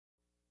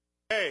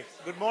Hey,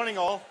 good morning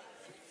all.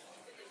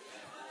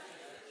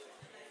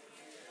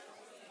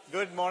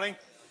 Good morning.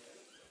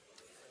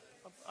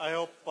 I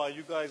hope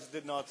you guys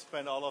did not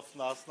spend all of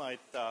last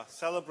night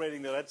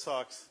celebrating the Red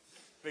Sox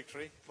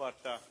victory, but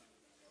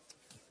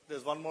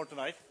there's one more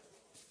tonight.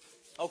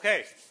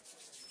 Okay.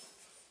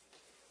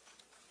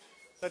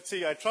 Let's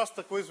see. I trust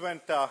the quiz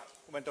went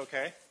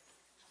okay.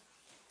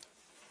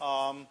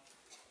 What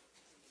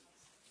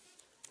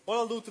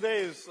I'll do today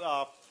is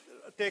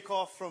take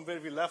off from where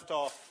we left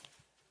off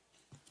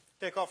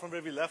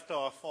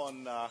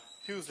on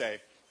Tuesday,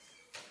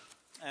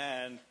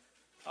 and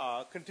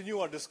continue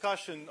our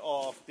discussion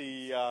of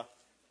the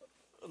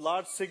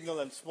large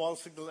signal and small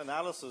signal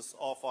analysis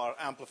of our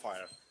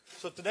amplifier.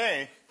 So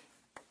today,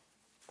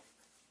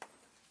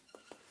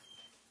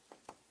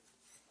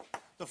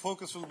 the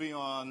focus will be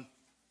on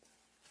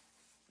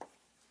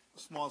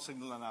small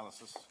signal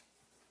analysis.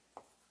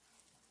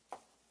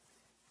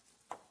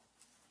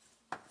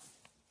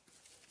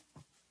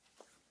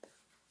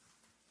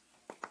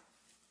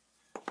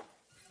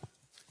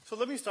 So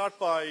let me start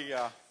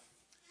by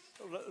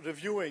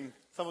reviewing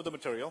some of the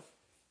material.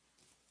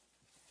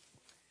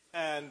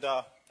 And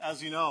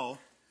as you know,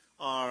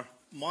 our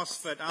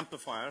MOSFET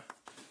amplifier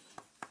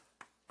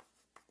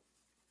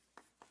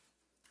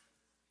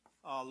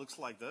looks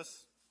like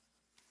this.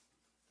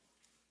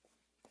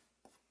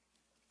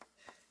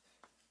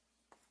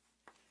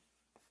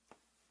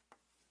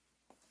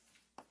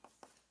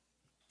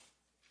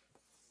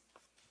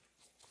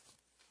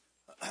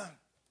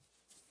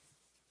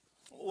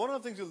 One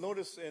of the things you'll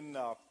notice in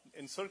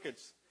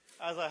circuits,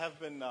 as I have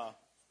been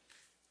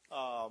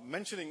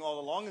mentioning all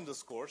along in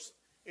this course,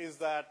 is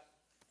that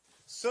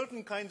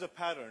certain kinds of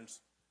patterns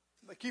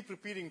keep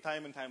repeating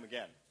time and time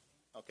again.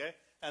 Okay?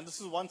 And this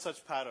is one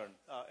such pattern.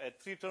 A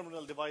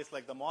three-terminal device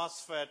like the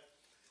MOSFET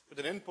with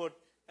an input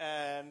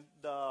and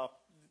the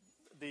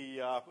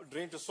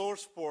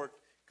drain-to-source port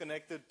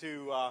connected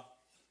to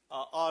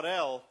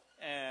RL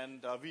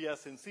and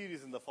VS in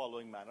series in the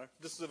following manner.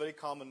 This is a very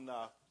common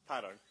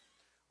pattern.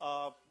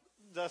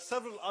 There are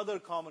several other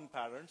common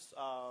patterns.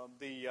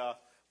 The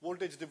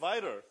voltage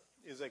divider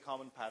is a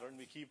common pattern.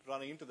 We keep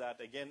running into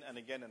that again and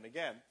again and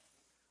again.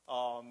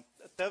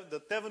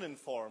 The Thevenin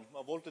form,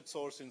 a voltage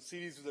source in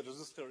series with a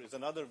resistor, is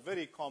another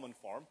very common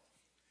form.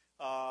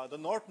 The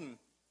Norton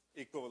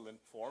equivalent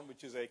form,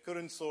 which is a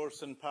current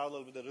source in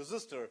parallel with a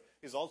resistor,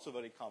 is also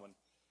very common.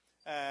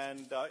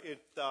 And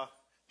it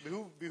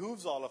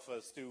behooves all of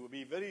us to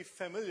be very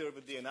familiar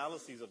with the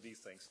analyses of these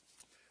things.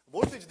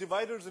 Voltage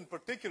dividers in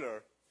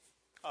particular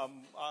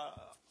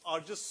are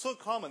just so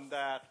common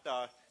that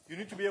you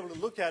need to be able to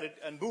look at it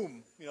and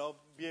boom,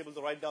 be able to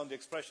write down the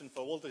expression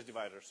for voltage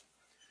dividers.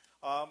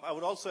 I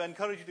would also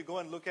encourage you to go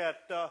and look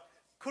at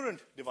current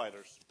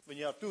dividers. When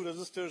you have two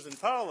resistors in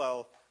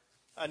parallel,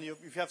 and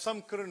if you have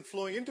some current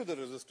flowing into the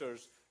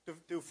resistors,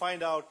 to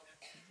find out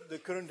the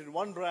current in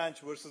one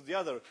branch versus the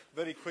other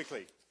very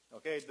quickly.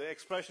 Okay, the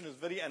expression is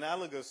very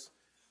analogous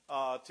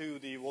to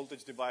the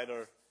voltage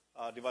divider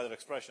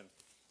expression.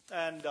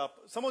 And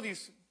some of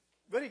these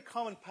very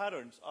common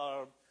patterns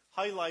are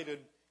highlighted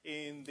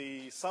in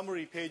the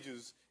summary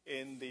pages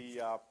in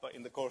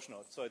the course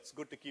notes. So it's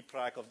good to keep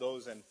track of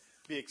those and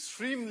be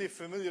extremely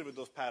familiar with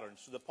those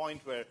patterns to the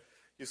point where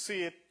you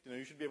see it,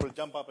 you should be able to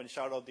jump up and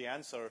shout out the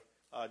answer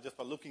just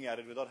by looking at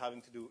it without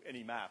having to do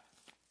any math.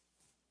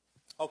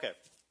 Okay.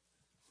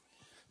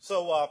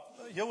 So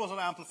here was an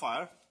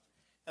amplifier.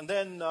 And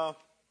then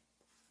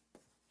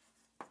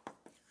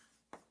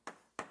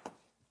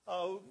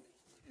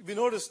we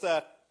noticed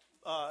that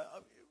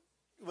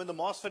when the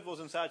MOSFET was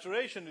in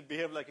saturation, it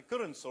behaved like a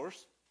current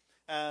source.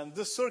 And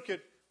this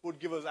circuit would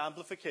give us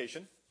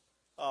amplification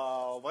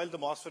while the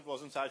MOSFET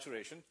was in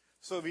saturation.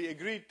 So we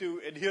agreed to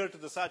adhere to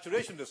the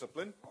saturation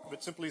discipline,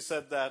 which simply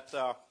said that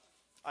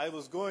I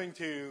was going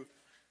to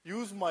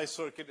use my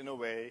circuit in a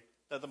way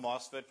that the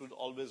MOSFET would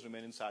always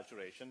remain in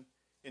saturation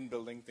in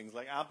building things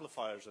like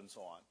amplifiers and so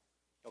on.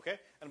 Okay?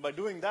 And by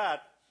doing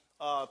that,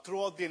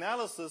 throughout the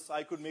analysis,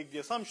 I could make the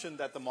assumption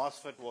that the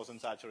MOSFET was in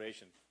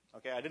saturation.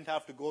 Okay? I didn't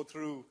have to go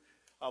through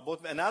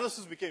both.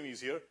 Analysis became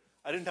easier.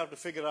 I didn't have to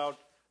figure out,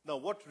 now,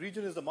 what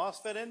region is the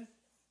MOSFET in?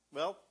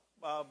 Well,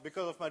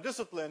 because of my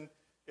discipline,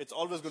 it's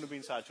always going to be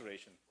in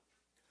saturation.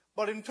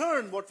 But in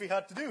turn, what we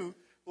had to do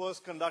was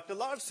conduct a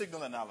large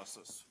signal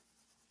analysis.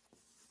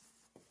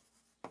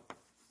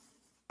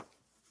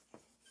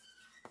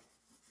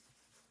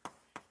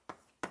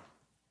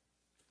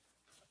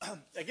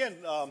 Again,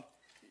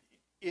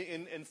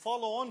 in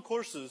follow-on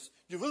courses,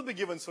 you will be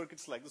given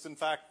circuits like this. In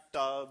fact,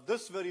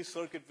 this very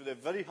circuit with a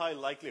very high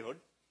likelihood,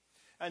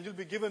 and you'll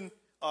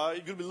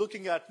be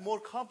looking at more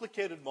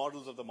complicated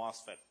models of the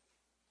MOSFET.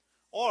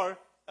 Or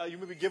you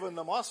may be given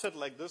a MOSFET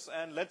like this,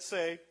 and let's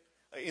say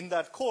in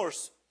that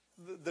course,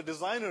 the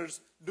designers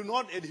do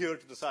not adhere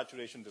to the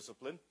saturation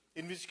discipline,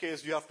 in which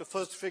case you have to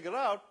first figure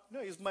out,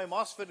 is my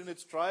MOSFET in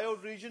its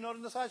triode region or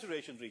in the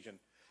saturation region?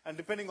 And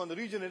depending on the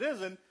region it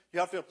is in, you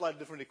have to apply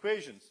different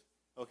equations.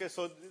 Okay,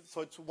 so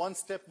it's one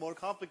step more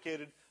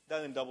complicated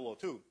than in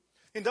 002.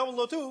 In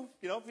 002,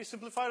 we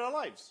simplified our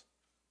lives.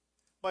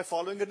 by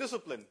following a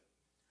discipline.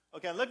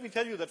 Okay, and let me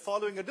tell you that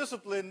following a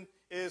discipline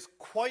is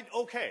quite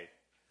okay.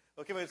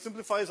 Okay, when it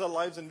simplifies our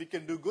lives and we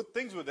can do good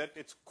things with it,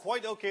 it's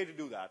quite okay to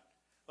do that.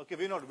 Okay,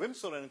 we're not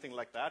wimps or anything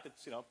like that.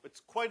 It's,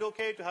 it's quite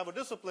okay to have a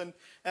discipline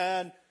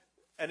and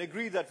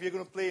agree that we're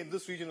going to play in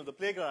this region of the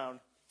playground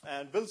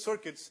and build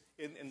circuits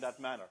in that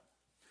manner.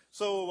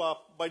 So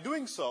by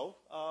doing so,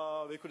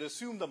 we could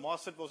assume the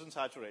MOSFET was in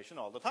saturation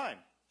all the time.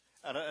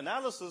 And an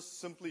analysis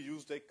simply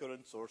used a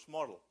current source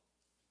model.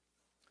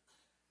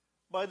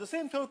 By the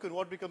same token,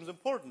 what becomes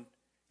important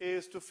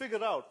is to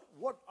figure out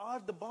what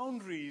are the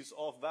boundaries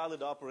of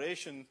valid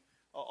operation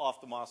of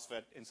the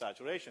MOSFET in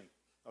saturation.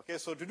 Okay,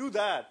 so to do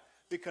that,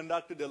 we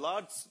conducted a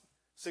large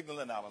signal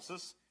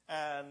analysis,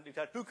 and it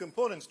had two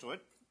components to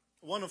it.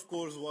 One, of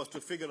course, was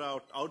to figure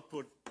out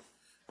output,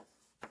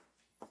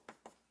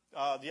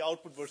 the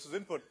output versus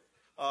input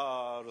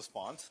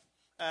response.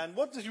 And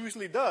what this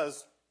usually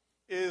does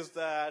is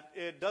that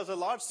it does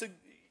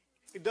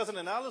an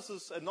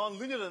analysis, a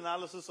nonlinear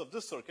analysis of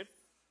this circuit.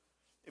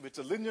 If it's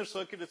a linear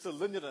circuit, it's a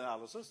linear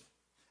analysis,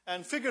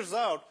 and figures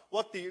out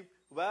what the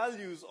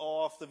values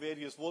of the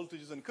various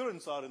voltages and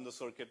currents are in the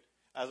circuit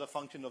as a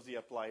function of the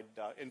applied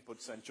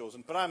inputs and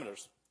chosen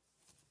parameters.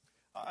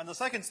 And the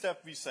second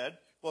step, we said,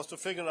 was to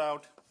figure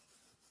out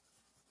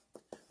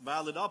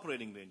valid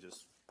operating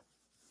ranges.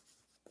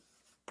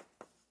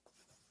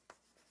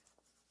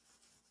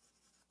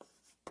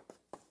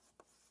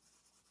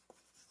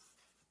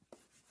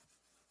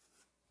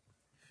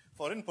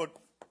 For input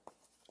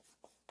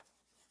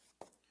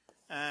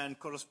and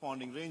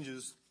corresponding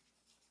ranges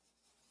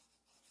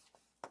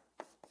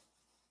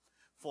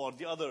for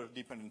the other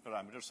dependent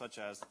parameters, such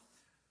as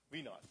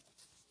V0.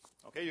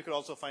 Okay, you could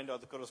also find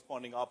out the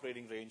corresponding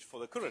operating range for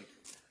the current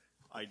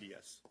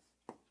IDS,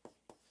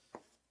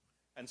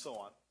 and so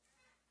on.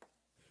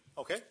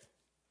 Okay,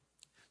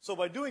 so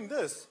by doing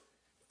this,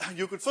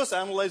 you could first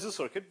analyze the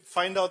circuit,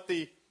 find out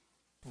the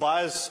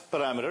bias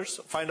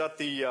parameters, find out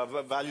the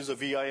values of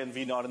VI and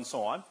V0 and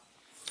so on,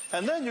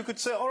 and then you could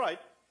say, all right,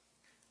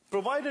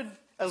 provided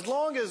as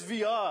long as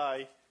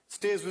VI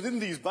stays within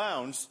these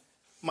bounds,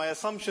 my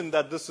assumption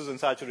that this is in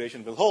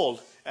saturation will hold,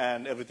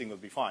 and everything will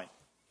be fine.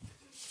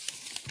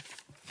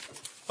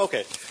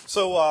 Okay,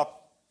 so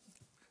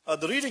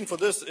the reading for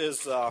this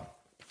is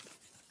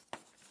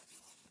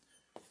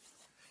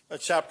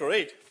chapter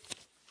 8,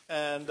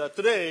 and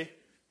today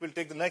we'll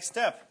take the next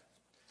step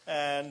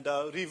and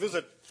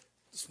revisit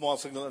small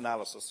signal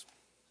analysis.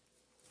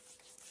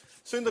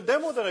 So in the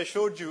demo that I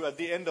showed you at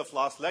the end of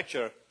last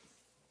lecture,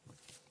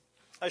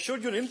 I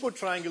showed you an input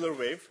triangular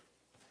wave,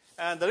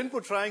 and that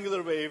input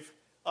triangular wave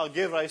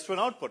gave rise to an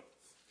output.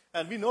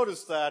 And we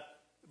noticed that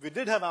we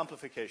did have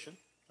amplification.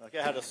 Okay,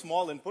 I had a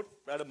small input,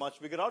 I had a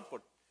much bigger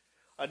output.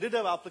 I did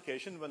have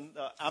amplification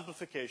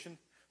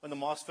when the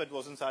MOSFET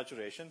was in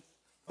saturation,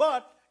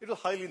 but it was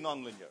highly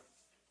nonlinear.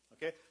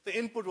 Okay, the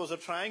input was a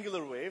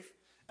triangular wave,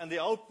 and the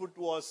output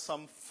was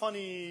some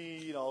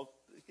funny,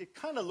 it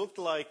kind of looked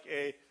like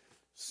a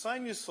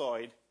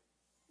sinusoid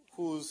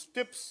whose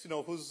tips,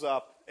 whose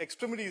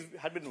extremities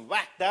had been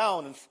whacked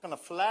down and kind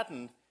of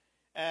flattened,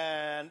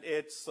 and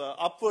its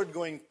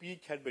upward-going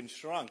peak had been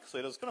shrunk. So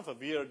it was kind of a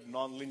weird,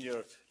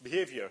 nonlinear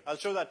behavior. I'll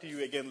show that to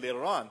you again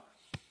later on.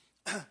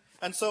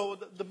 And so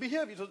the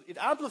behavior, it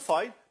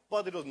amplified,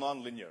 but it was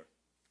nonlinear.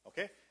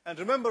 Okay? And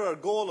remember our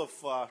goal of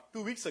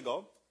 2 weeks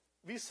ago,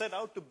 we set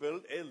out to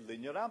build a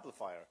linear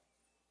amplifier.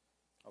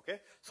 Okay?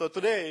 So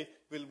today,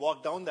 we'll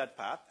walk down that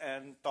path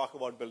and talk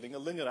about building a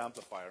linear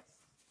amplifier.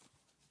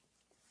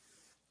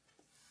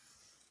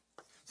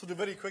 So to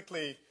very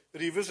quickly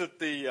revisit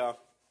the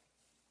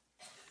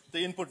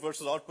input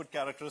versus output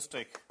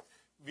characteristic,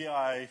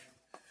 VI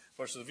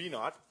versus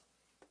V0.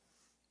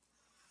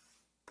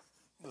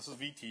 This is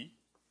VT,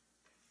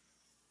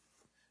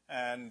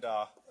 and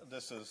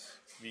this is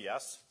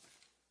VS.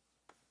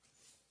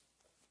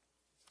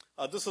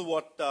 This is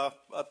what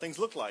things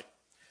look like.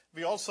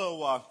 We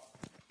also,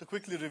 to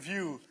quickly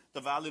review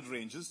the valid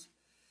ranges,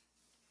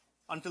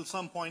 until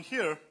some point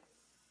here,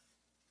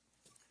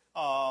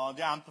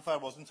 the amplifier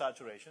was in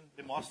saturation,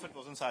 the MOSFET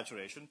was in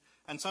saturation,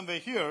 and somewhere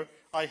here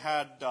I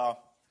had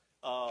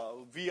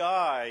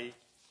VI,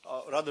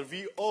 rather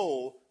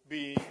VO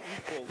being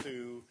equal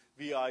to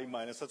VI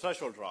minus the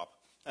threshold drop.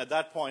 At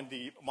that point,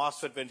 the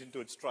MOSFET went into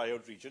its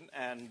triode region,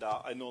 and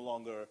I no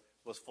longer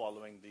was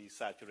following the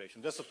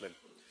saturation discipline.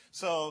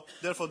 So,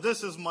 therefore,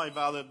 this is my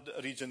valid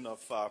region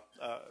of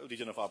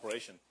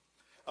operation.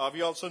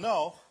 We also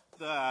know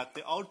that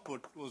the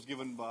output was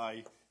given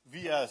by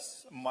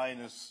Vs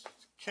minus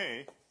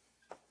K,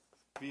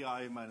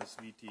 Vi minus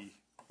Vt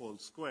whole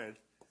squared.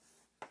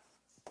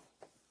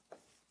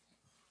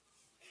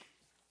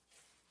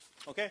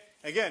 Okay,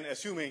 again,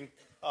 assuming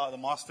the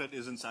MOSFET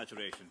is in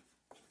saturation.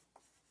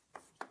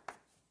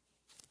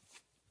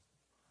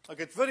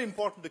 Okay, it's very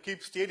important to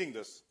keep stating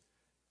this,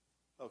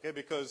 okay,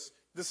 because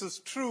this is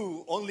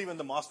true only when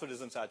the MOSFET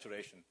is in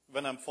saturation,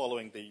 when I'm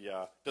following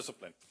the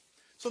discipline.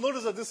 So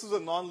notice that this is a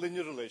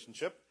nonlinear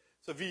relationship.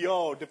 So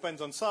VO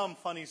depends on some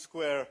funny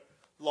square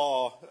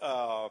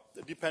law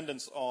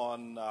dependence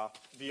on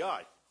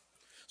VI.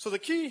 So the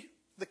key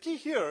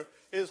here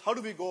is how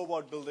do we go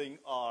about building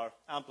our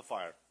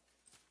amplifier?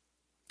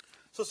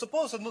 So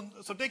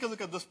so take a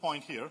look at this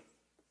point here.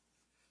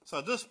 So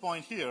at this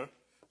point here,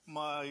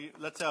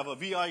 let's have a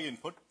VI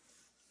input.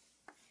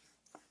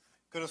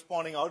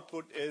 Corresponding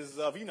output is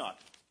V naught.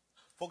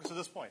 Focus at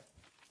this point,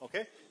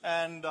 okay?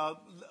 And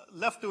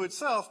left to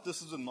itself,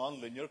 this is a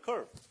nonlinear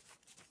curve.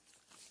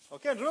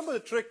 Okay, and remember the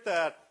trick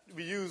that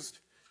we used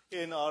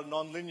in our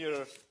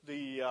nonlinear,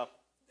 the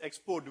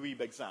expo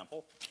dweeb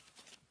example.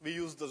 We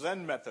used the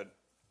Zen method.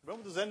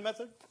 Remember the Zen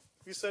method?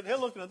 We said, hey,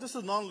 look, this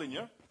is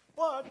nonlinear,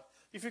 but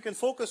if you can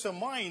focus your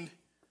mind,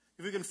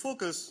 if you can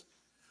focus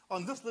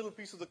on this little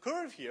piece of the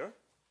curve here,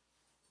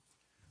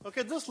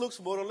 okay, this looks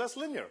more or less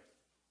linear.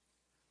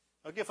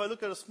 Okay, if I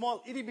look at a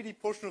small itty-bitty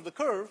portion of the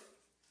curve,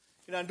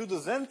 and do the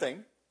Zen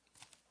thing,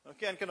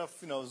 okay, and kind of,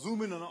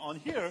 zoom in on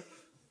here,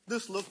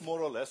 this looks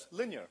more or less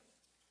linear.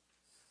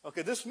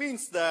 Okay, this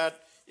means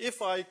that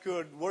if I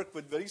could work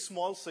with very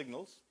small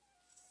signals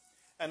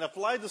and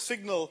apply the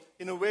signal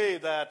in a way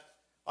that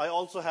I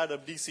also had a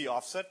DC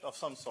offset of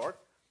some sort,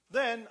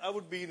 then I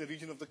would be in a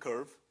region of the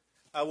curve.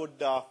 I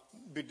would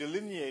be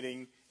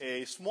delineating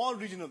a small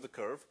region of the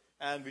curve,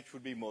 and which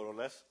would be more or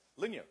less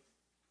linear.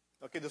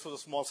 Okay, this was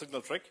a small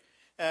signal trick.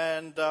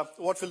 And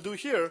what we'll do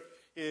here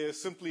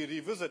is simply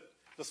revisit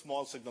the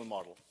small signal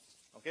model.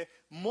 Okay,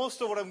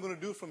 most of what I'm going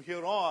to do from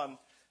here on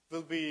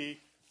will be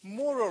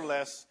more or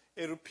less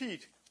a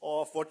repeat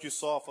of what you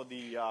saw for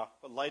the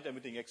light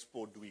emitting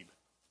expo dweeb.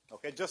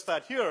 Okay, just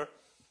that here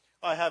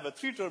I have a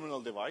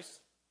 3-terminal device.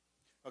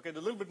 Okay,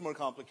 there's a little bit more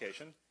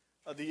complication.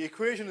 The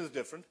equation is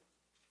different.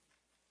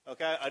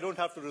 Okay, I don't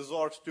have to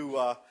resort to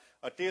a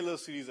Taylor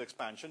series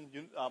expansion.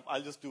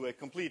 I'll just do a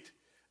complete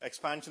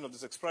expansion of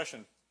this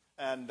expression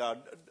and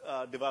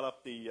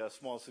develop the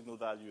small signal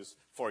values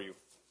for you.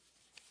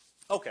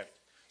 Okay,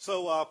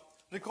 so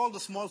recall the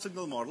small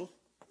signal model.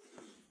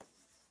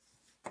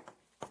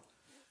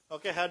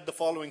 Okay, had the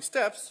following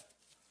steps.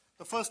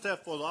 The first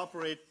step was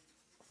operate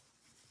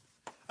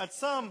at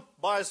some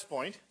bias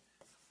point,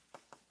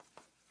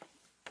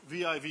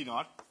 VI, V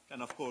naught,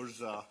 and of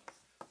course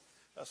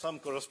some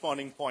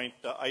corresponding point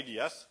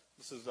IDS.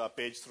 This is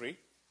page 3.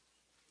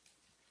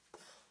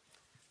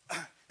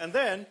 And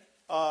then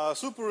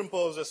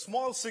superimpose a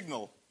small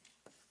signal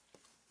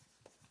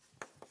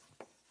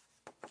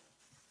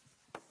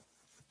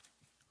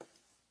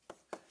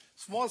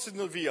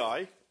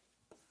VI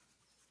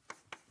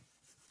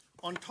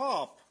on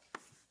top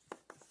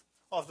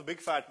of the big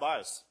fat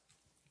bias.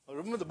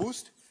 Remember the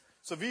boost?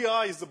 So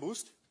VI is the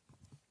boost.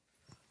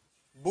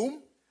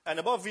 Boom. And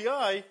above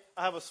VI,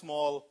 I have a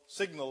small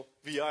signal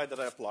VI that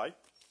I apply.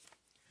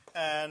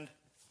 And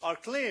our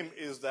claim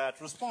is that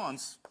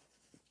response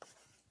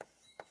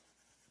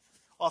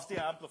of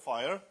the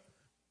amplifier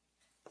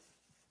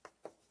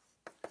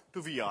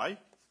to VI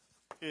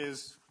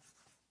is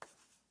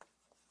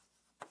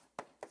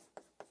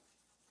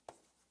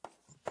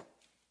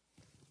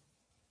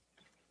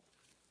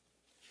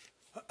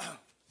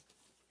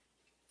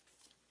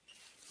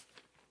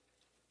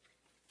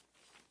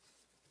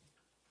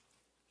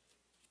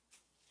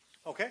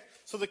okay.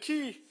 So the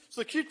key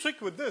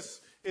trick with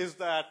this is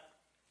that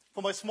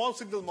for my small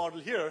signal model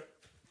here,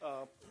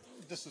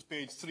 this is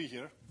page 3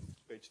 here,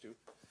 page 2.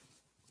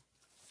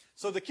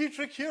 So the key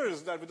trick here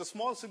is that with the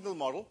small signal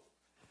model,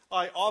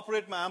 I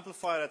operate my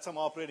amplifier at some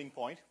operating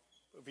point,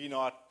 V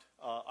naught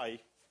I,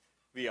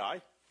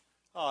 VI.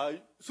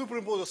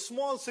 Superimpose a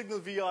small signal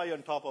VI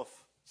on top of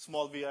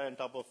small VI on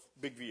top of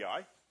big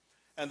VI.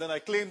 And then I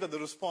claim that the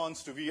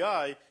response to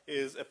VI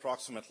is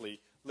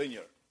approximately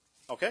linear.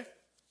 Okay?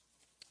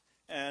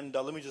 And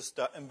let me just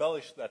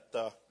embellish that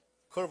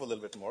curve a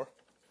little bit more.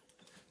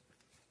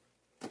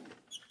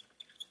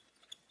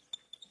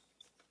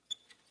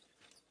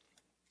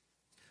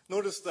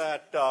 Notice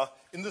that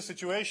in this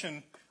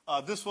situation,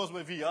 this was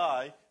my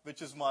VI,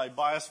 which is my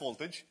bias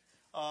voltage.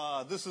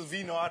 This is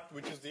V naught,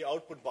 which is the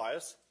output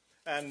bias.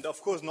 And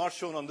of course, not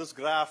shown on this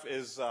graph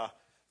is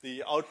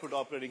the output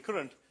operating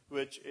current,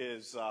 which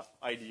is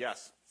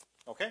IDS.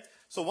 Okay?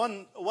 So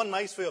one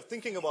nice way of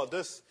thinking about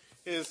this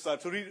is to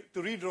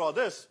redraw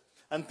this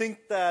and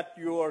think that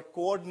your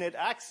coordinate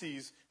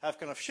axes have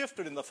kind of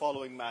shifted in the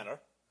following manner.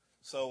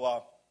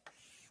 So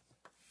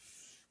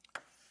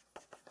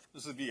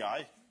this is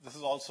VI. This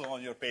is also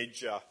on your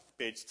page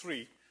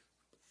 3.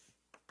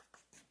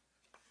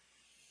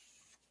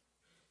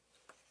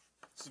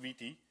 This is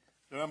VT.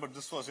 Remember,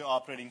 this was your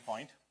operating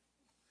point,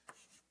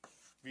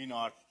 V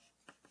naught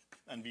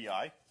and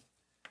VI.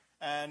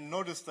 And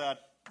notice that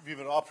we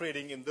were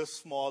operating in this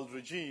small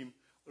regime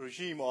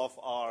of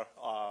our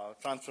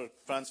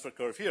transfer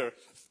curve here.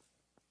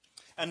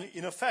 And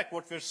in effect,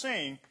 what we're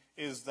saying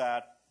is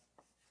that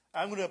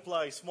I'm going to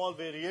apply small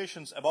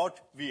variations about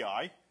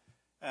VI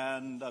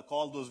and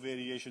call those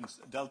variations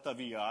delta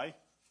VI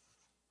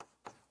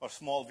or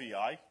small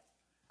VI.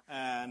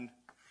 And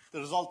the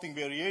resulting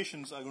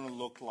variations are going to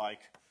look like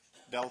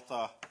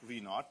delta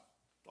V naught,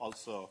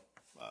 also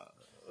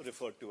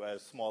referred to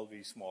as small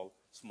v, small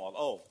small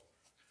o.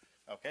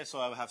 Okay, so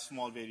I have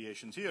small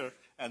variations here,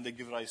 and they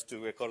give rise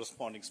to a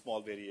corresponding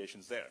small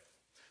variations there.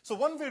 So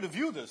one way to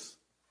view this,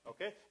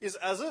 okay, is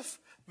as if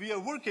we are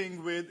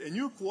working with a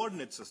new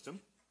coordinate system.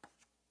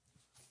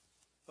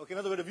 Okay,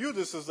 another way to view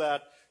this is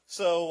that,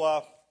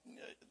 so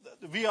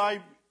the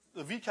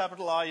V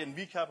capital I and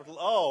V capital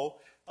O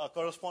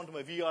correspond to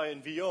my VI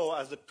and VO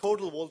as the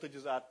total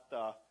voltages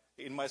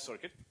in my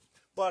circuit.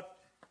 But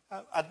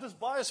at this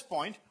bias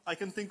point, I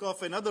can think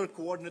of another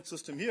coordinate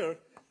system here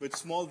with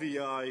small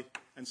vi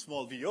and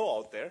small vo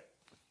out there.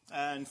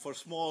 And for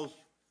small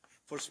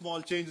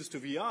changes to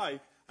vi,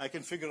 I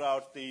can figure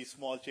out the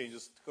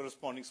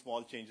corresponding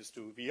small changes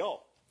to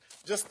vo.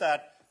 Just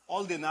that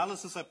all the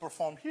analysis I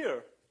performed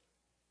here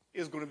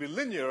is going to be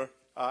linear,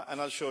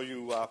 and I'll show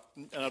you,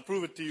 and I'll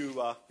prove it to you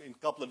in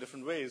a couple of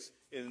different ways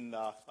in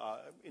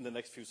the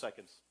next few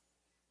seconds.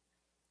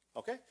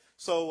 Okay?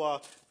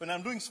 So when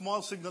I'm doing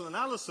small signal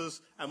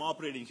analysis, I'm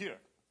operating here,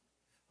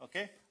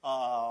 okay,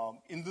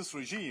 in this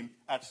regime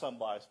at some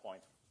bias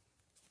point.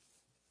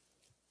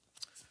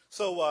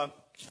 So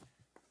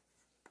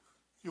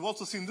you've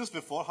also seen this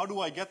before. How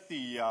do I get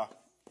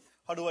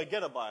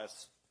a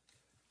bias?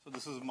 So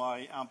this is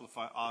my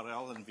amplifier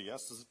RL and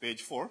VS. This is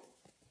page 4.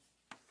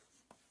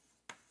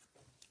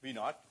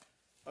 V0.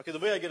 Okay, the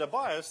way I get a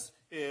bias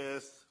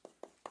is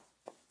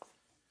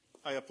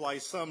I apply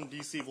some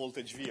DC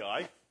voltage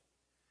VI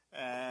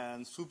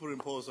and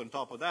superimpose on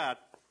top of that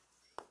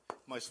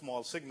my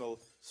small signal,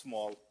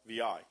 small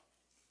VI.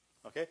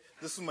 Okay,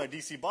 this is my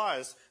DC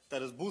bias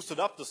that has boosted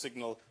up the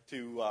signal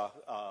to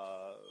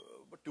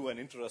an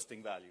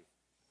interesting value.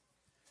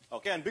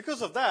 Okay, and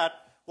because of that,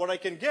 what I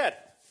can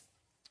get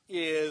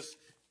is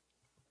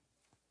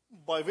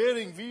by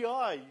varying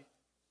VI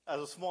as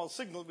a small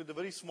signal with a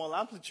very small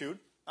amplitude,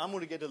 I'm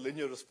going to get a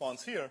linear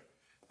response here,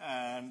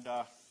 and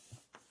I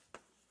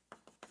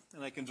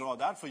can draw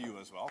that for you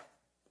as well.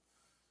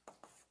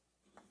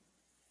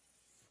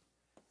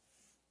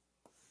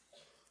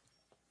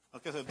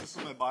 Okay, so this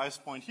is my bias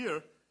point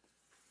here,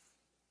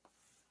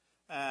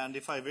 and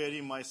if I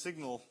vary my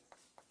signal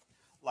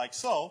like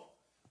so,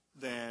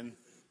 then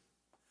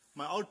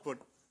my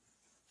output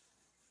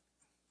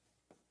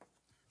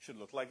should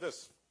look like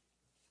this.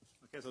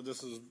 Okay, so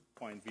this is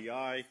point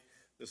VI,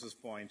 this is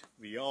point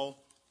VO,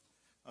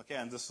 okay,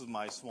 and this is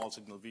my small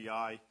signal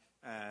VI,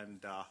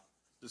 and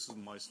this is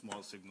my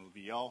small signal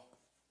VO,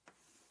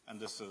 and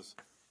this is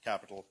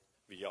capital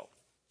VO.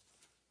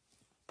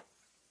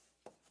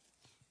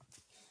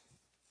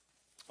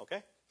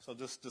 Okay, so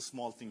this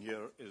small thing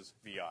here is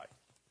VI.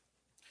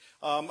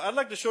 I'd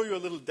like to show you a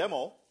little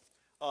demo.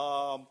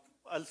 I'll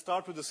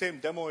start with the same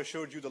demo I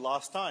showed you the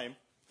last time.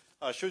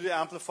 I showed you the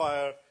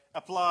amplifier.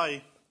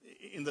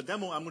 In the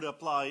demo, I'm going to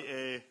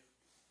apply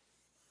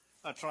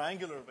a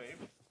triangular wave.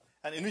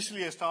 And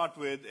initially, I start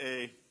with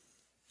a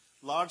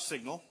large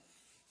signal.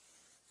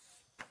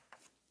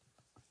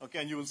 Okay,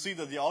 and you will see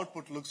that the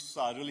output looks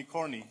really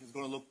corny. It's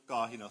going to look,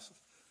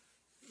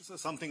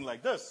 something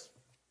like this.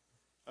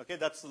 Okay,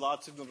 that's the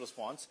large signal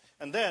response.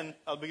 And then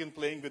I'll begin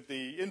playing with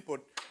the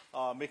input,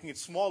 making it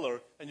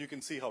smaller, and you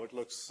can see how it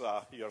looks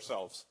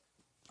yourselves.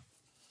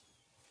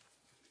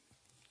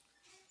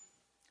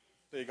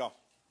 There you go.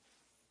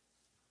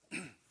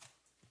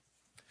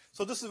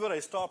 So this is where I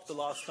stopped the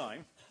last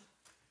time.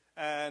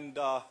 And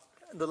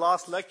in the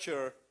last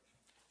lecture,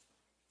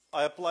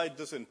 I applied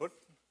this input.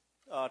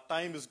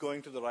 Time is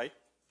going to the right.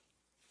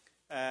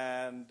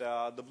 And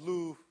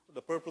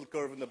the purple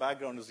curve in the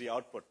background is the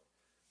output.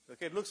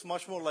 Okay, it looks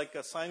much more like a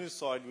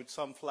sinusoid with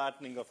some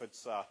flattening of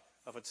its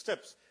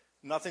tips.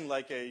 Nothing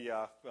like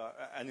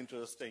an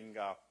interesting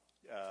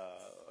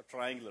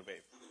triangular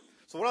wave.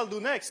 So what I'll do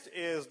next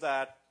is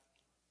that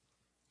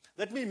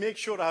let me make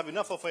sure I have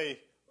enough of a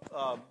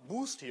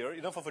boost here,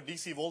 enough of a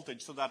DC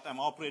voltage so that I'm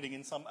operating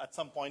at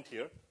some point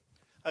here.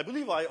 I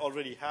believe I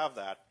already have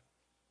that.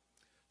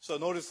 So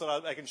notice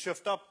that I can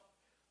shift up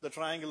the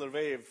triangular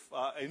wave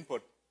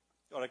input,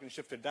 or I can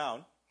shift it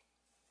down.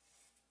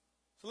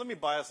 So let me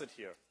bias it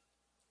here.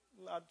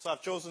 So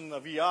I've chosen a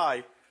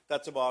VI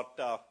that's about,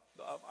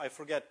 I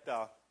forget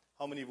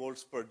how many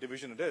volts per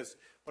division it is,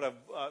 but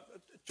I've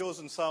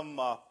chosen some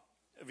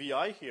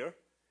VI here,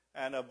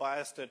 and I've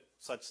biased it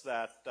such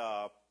that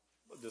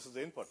this is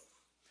the input.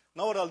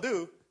 Now what I'll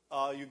do,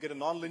 you get a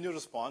nonlinear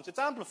response. It's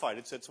amplified.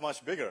 It's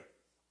much bigger.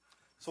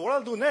 So what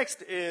I'll do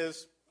next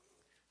is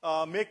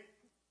make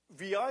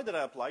VI that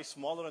I apply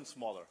smaller and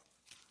smaller.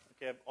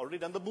 Okay, I've already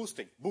done the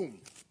boosting. Boom.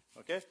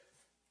 Okay,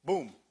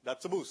 boom.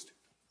 That's a boost.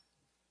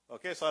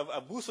 Okay, so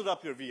I've boosted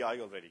up your VI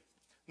already.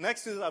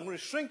 Next is I'm going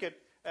to shrink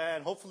it,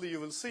 and hopefully you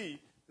will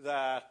see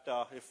that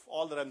if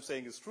all that I'm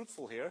saying is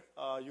truthful here,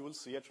 you will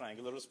see a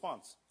triangular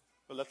response.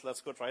 So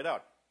let's go try it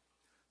out.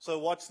 So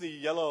watch the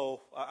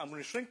yellow. I'm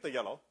going to shrink the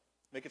yellow,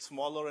 make it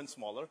smaller and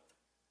smaller.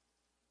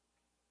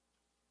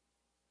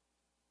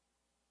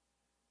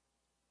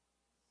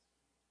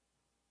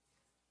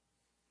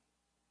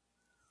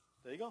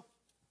 There you go.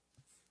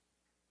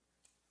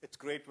 It's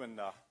great when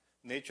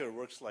nature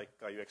works like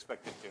you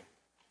expect it to.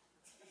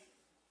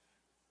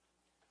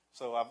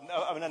 So I've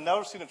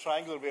never seen a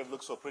triangular wave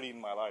look so pretty in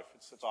my life.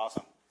 It's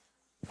awesome.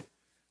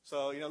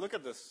 So, look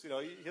at this.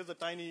 Here's a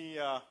tiny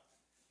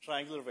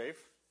triangular wave.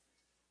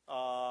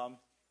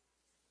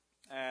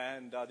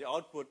 And the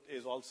output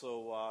is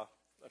also a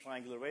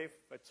triangular wave.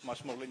 It's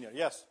much more linear.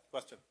 Yes,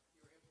 question?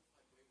 Your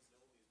amplified wave is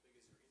only as big as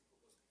your input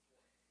was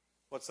before.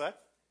 What's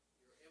that?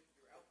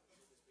 Your output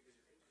is as big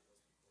as your input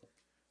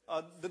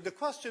was before. The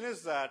question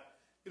is that,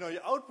 your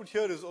output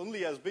here is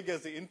only as big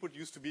as the input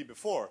used to be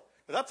before.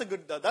 But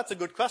that's a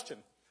good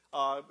question.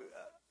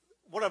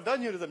 What I've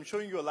done here is I'm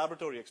showing you a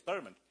laboratory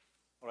experiment,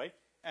 all right?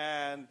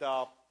 And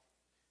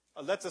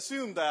let's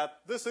assume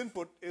that this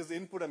input is the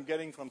input I'm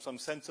getting from some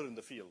sensor in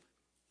the field.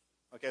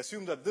 Okay,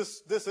 assume that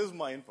this is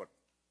my input.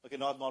 Okay,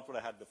 not what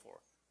I had before.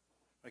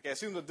 Okay,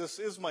 assume that this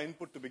is my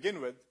input to begin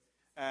with,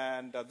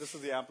 and this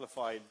is the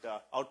amplified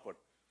output.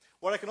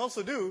 What I can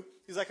also do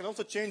is I can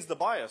also change the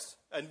bias,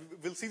 and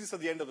we'll see this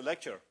at the end of the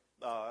lecture,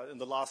 in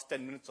the last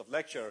 10 minutes of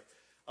lecture.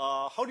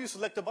 How do you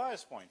select a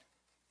bias point?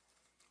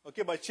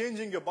 Okay, by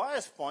changing your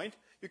bias point,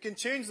 you can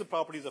change the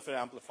properties of your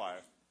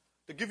amplifier.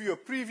 To give you a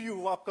preview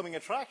of upcoming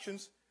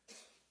attractions,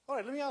 all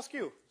right, let me ask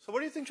you. So what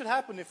do you think should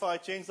happen if I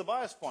change the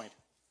bias point?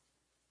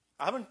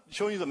 I haven't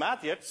shown you the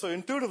math yet, so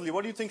intuitively,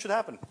 what do you think should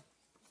happen?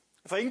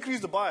 If I increase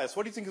the bias,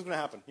 what do you think is going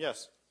to happen?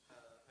 Yes?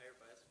 Higher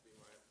bias would be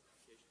more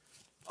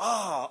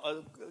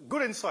amplification.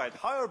 Good insight.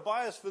 Higher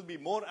bias will be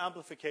more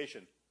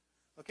amplification.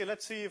 Okay,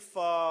 let's see if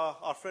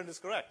our friend is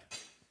correct.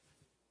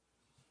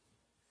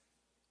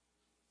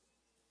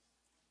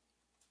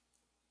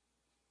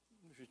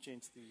 If you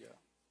change the to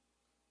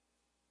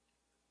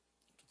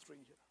 3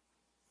 here.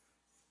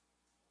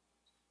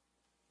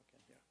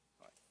 Okay, here.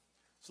 All right.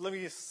 So let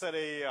me set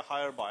a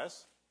higher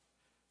bias.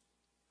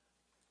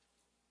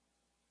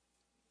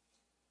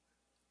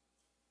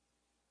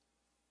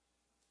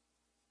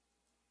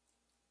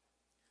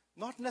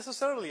 Not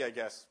necessarily, I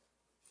guess.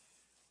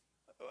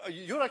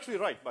 You're actually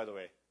right, by the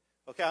way.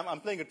 Okay, I'm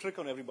playing a trick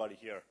on everybody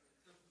here.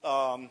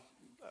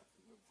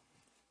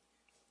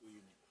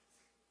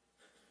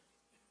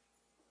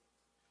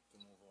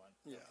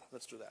 Yeah,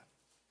 let's do that.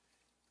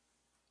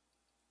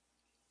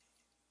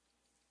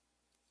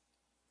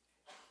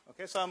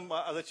 Okay, so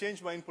as I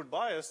change my input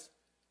bias,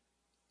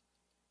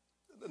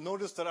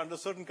 notice that under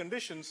certain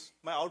conditions,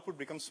 my output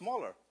becomes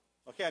smaller,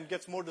 okay, and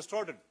gets more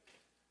distorted.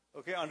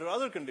 Okay, under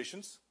other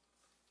conditions,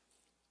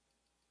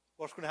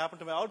 what's going to happen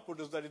to my output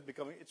is that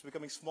it's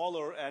becoming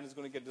smaller and it's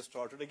going to get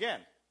distorted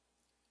again.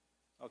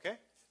 Okay,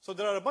 so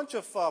there are a bunch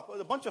of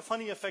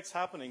funny effects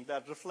happening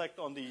that reflect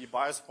on the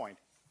bias point.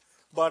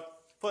 But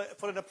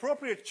for an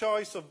appropriate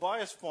choice of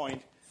bias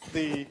point,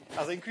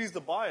 as I increase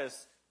the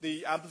bias,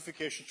 the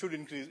amplification should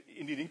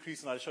indeed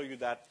increase, and I'll show you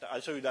that.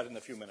 I'll show you that in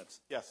a few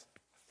minutes. Yes,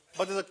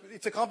 but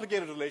it's a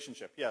complicated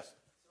relationship. Yes. So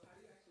how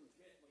do you actually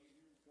get when you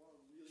want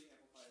to really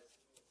amplify a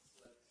signal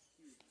so that it's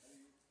huge?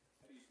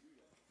 How do you do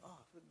that? Oh,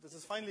 this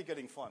is finally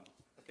getting fun.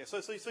 Okay, so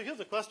here's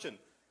the question.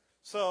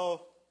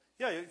 So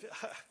yeah,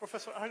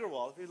 Professor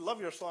Agarwal, we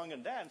love your song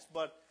and dance,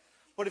 but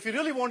if you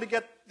really want to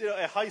get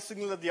a high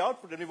signal at the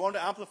output and you want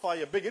to amplify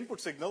a big input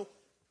signal,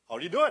 how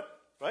do you do it,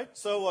 right?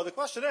 So the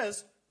question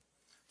is,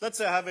 let's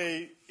say I have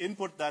a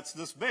input that's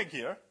this big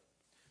here.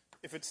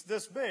 If it's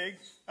this big,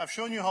 I've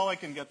shown you how I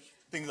can get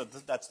things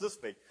that's this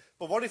big.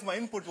 But what if my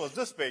input was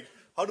this big?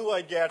 How do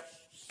I get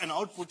an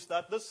output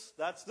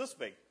that's this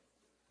big?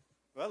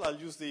 Well, I'll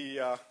use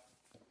the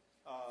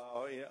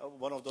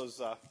one of those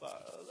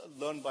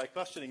learn by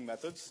questioning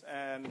methods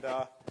and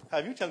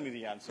have you tell me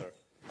the answer.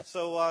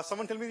 So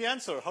someone tell me the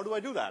answer. How do I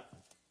do that?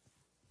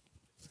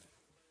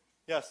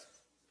 Yes?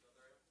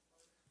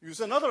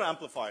 Use another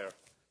amplifier.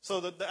 So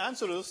the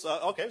answer is,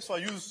 okay, so I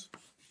use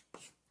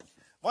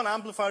one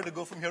amplifier to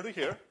go from here to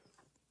here.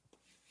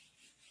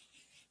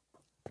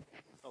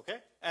 Okay?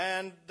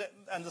 And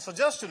the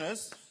suggestion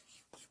is,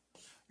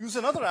 use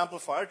another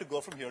amplifier to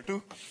go from here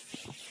to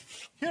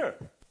here.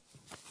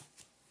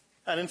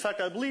 And in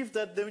fact, I believe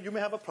that you may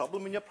have a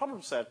problem in your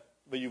problem set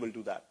where you will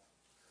do that.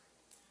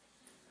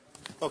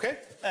 Okay?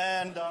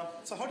 And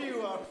so how do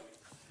you,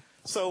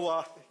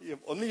 you have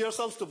only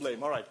yourselves to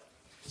blame, all right.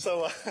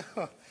 So,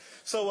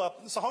 so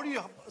how do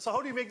you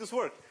make this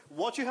work?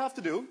 What you have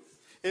to do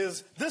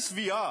is this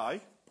VI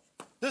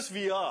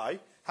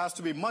has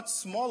to be much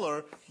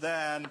smaller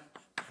than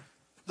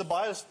the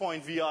bias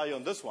point VI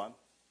on this one.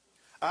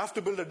 I have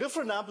to build a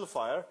different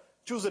amplifier,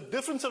 choose a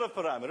different set of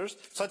parameters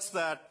such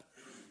that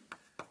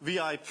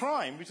VI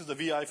prime, which is the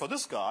VI for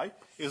this guy,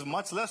 is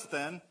much less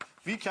than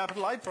V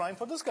capital I prime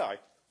for this guy.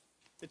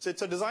 It's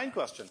a design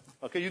question.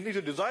 Okay, you need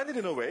to design it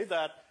in a way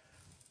that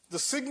the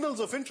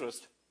signals of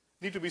interest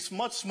need to be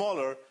much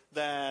smaller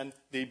than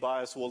the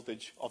bias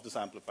voltage of this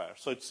amplifier.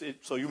 So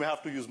you may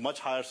have to use much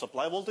higher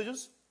supply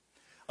voltages.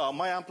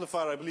 My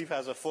amplifier, I believe,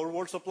 has a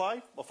 4-volt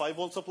supply, or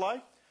 5-volt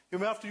supply. You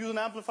may have to use an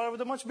amplifier with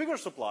a much bigger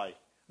supply,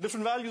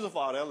 different values of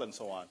RL and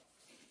so on.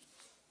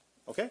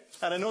 Okay?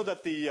 And I know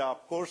that the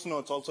course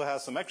notes also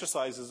has some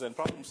exercises and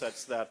problem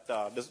sets that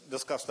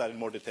discuss that in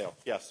more detail.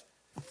 Yes?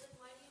 Why do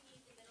you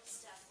need the middle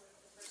step with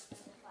the first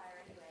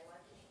amplifier anyway? Why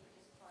can't you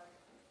just plug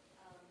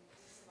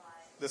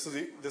VSUI This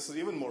is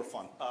even more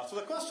fun. So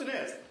the question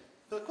is,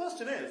 good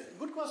question.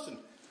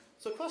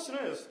 So the question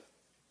is,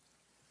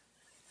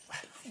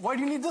 why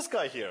do you need this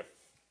guy here?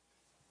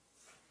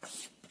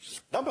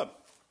 Dump him.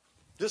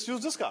 Just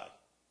use this guy.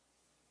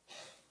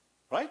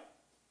 Right?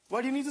 Why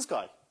do you need this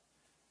guy?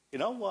 You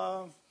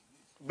know,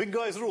 big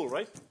guys rule,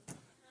 right?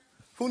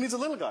 Who needs the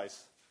little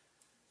guys?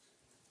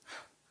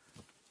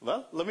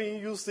 Well, let me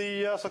use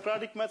the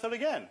Socratic method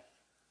again.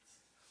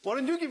 Why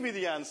don't you give me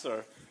the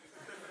answer?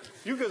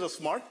 You guys are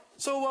smart.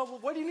 So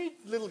why do you need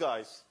little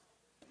guys?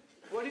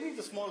 Why do you need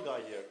the small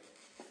guy here?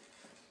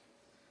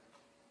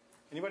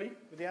 Anybody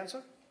with the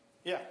answer?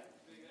 Yeah.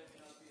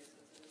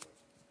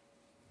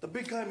 The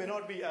big guy may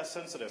not be as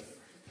sensitive.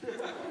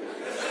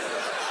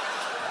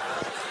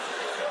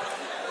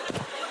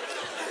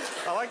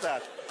 I like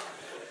that.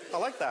 I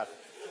like that.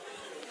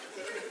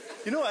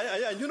 You know,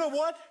 you know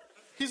what?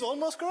 He's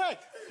almost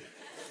correct.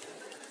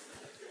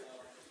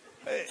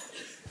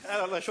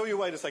 I'll show you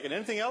why in a second.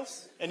 Anything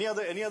else? Any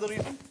other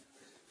reason?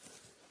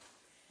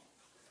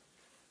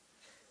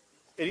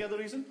 Any other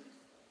reason?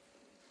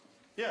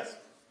 Yes.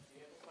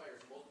 The amplifier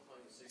is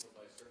multiplying the signal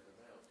by a certain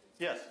amount.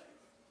 Yes.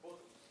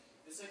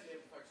 The second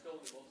amplifier is still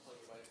only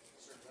multiplying by a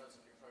certain amount, so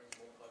if you're trying to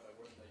multiply by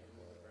more than that, you're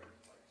losing the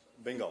amplifier.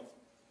 Bingo.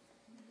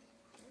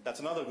 That's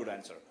another good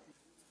answer.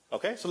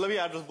 Okay, so let me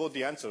address both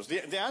the answers.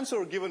 The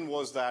answer given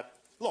was that,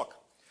 look,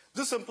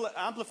 this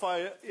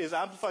amplifier is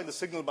amplifying the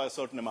signal by a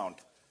certain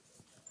amount,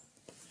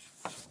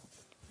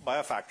 by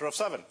a factor of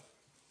 7.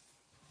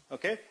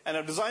 Okay, and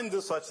I've designed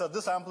this such that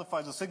this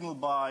amplifies the signal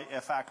by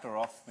a factor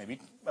of maybe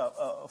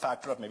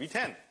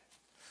 10.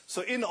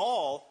 So in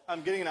all,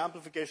 I'm getting an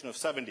amplification of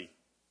 70.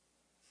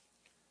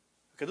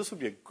 Okay, this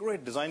would be a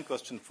great design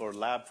question for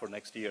lab for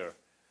next year.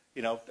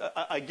 You know,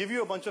 I give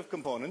you a bunch of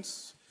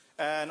components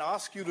and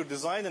ask you to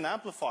design an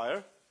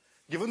amplifier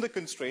given the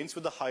constraints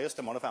with the highest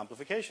amount of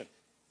amplification.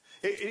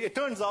 It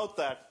turns out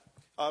that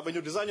when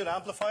you design your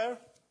amplifier,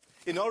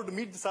 in order to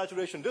meet the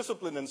saturation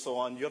discipline and so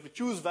on, you have to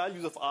choose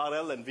values of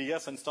RL and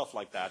VS and stuff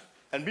like that,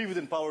 and be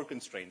within power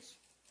constraints.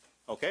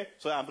 Okay?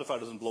 So the amplifier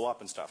doesn't blow up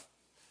and stuff.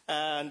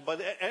 And by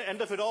the end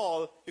of it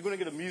all, you're going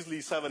to get a measly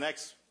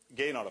 7x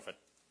gain out of it.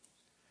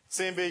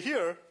 Same way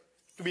here,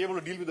 to be able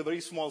to deal with a very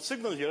small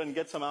signal here and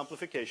get some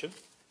amplification,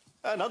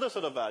 another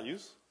set of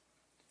values,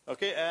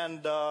 okay,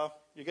 and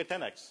you get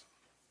 10x.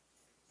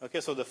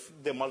 Okay, so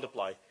they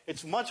multiply.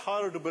 It's much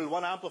harder to build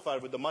one amplifier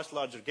with a much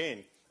larger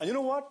gain. And you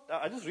know what?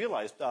 I just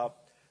realized,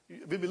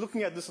 we'll be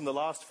looking at this in the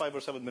last 5 or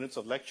 7 minutes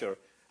of lecture.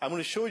 I'm going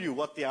to show you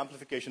what the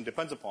amplification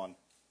depends upon.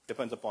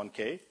 Depends upon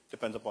K,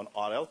 depends upon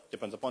RL,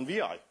 depends upon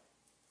VI.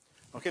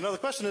 Okay, now the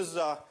question is,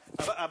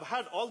 I've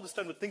had all this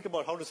time to think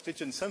about how to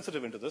stitch in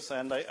sensitive into this,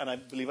 and I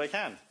believe I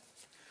can.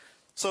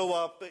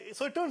 So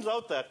it turns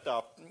out that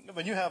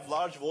when you have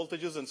large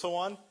voltages and so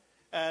on,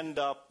 and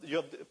you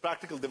have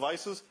practical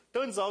devices,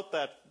 turns out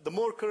that the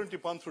more current you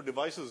pump through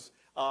devices,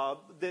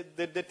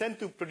 they tend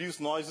to produce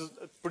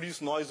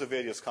noise of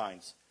various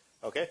kinds.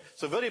 Okay,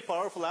 so very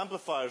powerful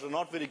amplifiers are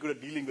not very good at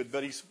dealing with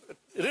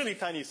really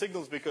tiny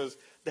signals because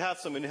they have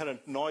some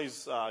inherent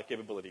noise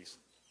capabilities.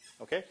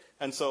 Okay,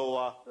 and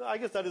so I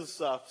guess that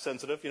is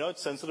sensitive. You know,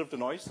 it's sensitive to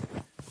noise.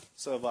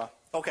 So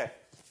okay,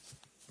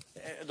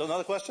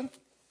 another question?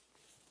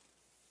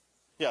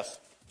 Yes.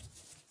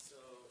 So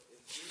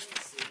if we have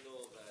a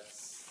signal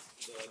that's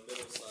the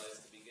middle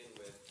size to begin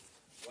with,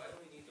 why do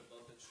we need the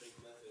bump and shrink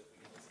method if we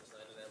can just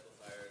design an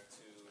amplifier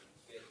to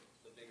get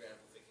the bigger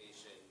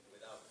amplification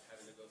without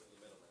having to go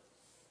through the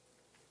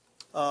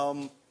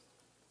middleman?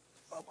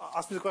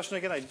 Ask me the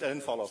question again. I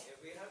didn't follow. If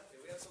we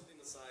have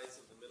something the size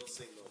of the middle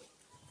signal,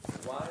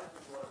 why do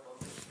we want to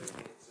bump and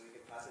shrink it so we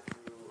can pass it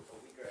through a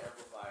weaker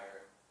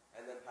amplifier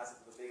and then pass it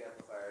to the big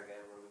amplifier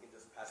again, where we can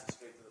just pass it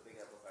straight to the big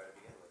amplifier to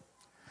begin with?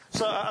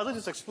 So as I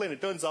just explained,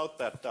 it turns out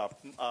that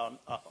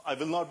I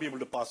will not be able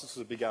to pass this to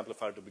the big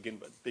amplifier to begin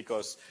with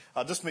because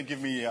this may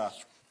give me a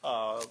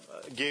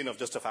gain of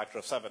just a factor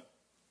of 7.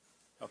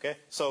 Okay?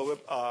 So,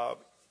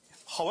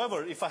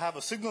 however, if I have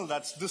a signal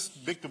that's this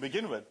big to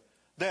begin with,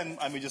 then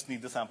I may just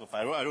need this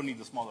amplifier. I don't need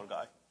the smaller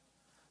guy.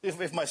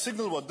 If my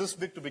signal was this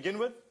big to begin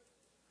with,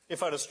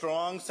 if I had a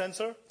strong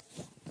sensor,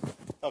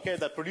 okay,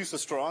 that produced a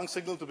strong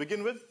signal to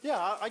begin with,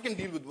 yeah, I can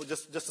deal with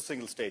just a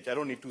single stage. I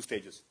don't need 2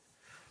 stages.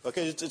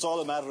 Okay, it's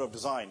all a matter of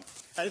design.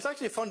 And it's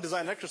actually a fun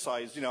design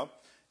exercise, you know.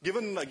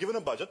 Given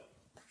a budget,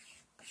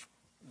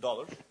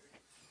 dollars,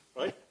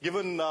 right?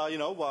 Given,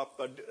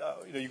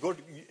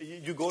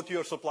 you go to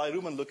your supply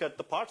room and look at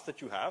the parts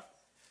that you have,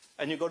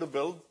 and you go to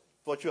build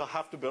what you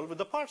have to build with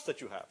the parts that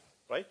you have,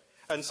 right?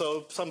 And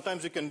so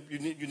sometimes you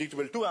need to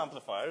build 2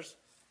 amplifiers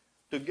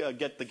to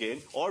get the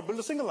gain, or build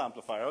a single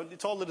amplifier.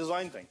 It's all the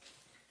design thing.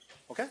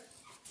 Okay?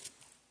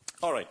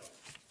 All right.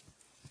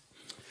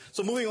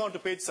 So moving on to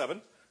page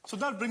 7. So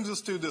that brings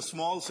us to the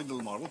small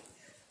signal model.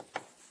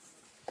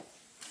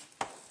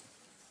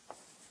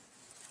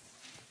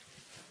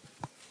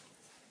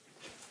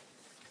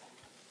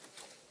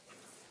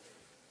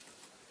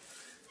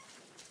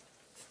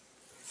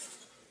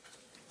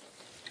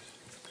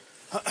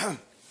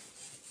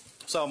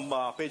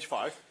 So page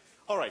 5.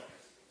 All right.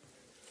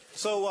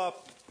 So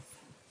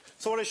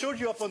what I showed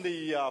you up on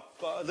the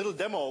little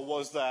demo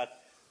was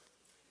that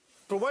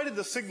provided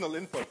the signal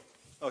input,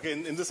 okay,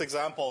 in this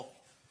example,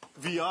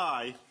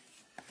 VI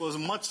was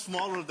much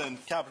smaller than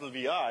capital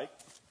VI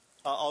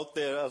out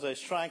there. As I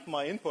shrank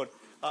my input,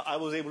 I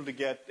was able to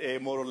get a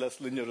more or less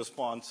linear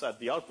response at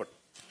the output.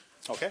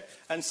 Okay,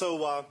 and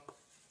so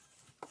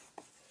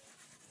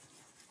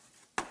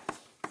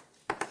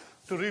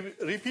to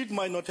repeat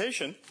my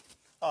notation,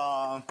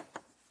 at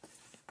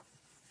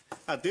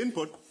the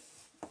input,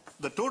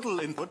 the total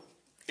input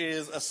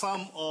is a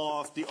sum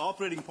of the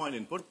operating point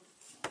input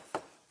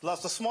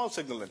plus the small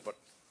signal input.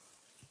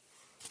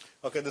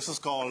 Okay, this is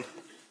called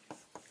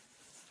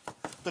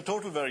the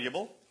total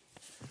variable.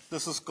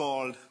 This is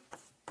called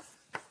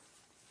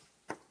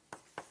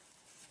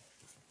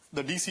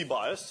the DC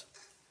bias.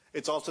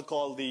 It's also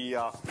called the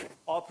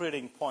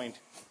operating point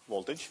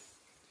voltage.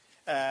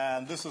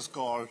 And this is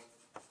called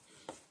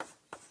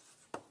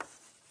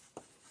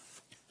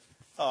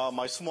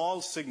my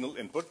small signal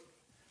input.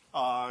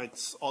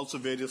 It's also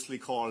variously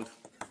called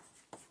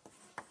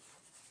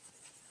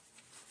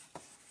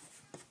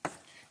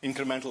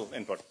incremental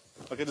input.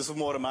 Okay, this is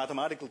more a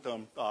mathematical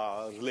term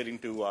relating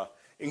to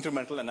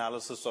incremental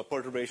analysis or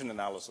perturbation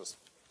analysis.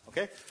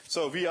 Okay,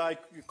 so VI,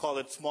 you call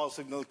it small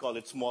signal, call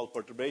it small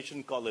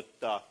perturbation, call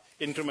it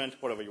increment,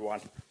 whatever you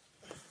want.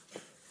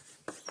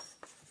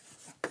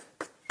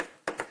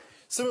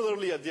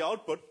 Similarly, at the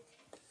output,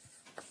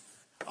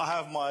 I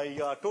have my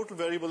total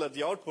variable at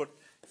the output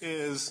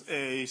is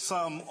a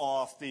sum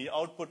of the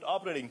output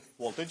operating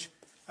voltage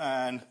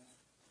and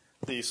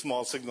the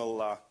small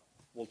signal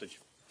voltage.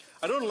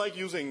 I don't like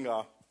using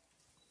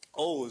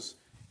O's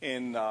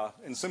in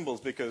symbols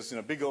because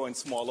big O and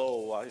small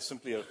O is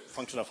simply a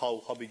function of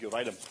how big you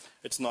write them.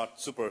 It's not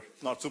super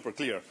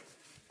clear.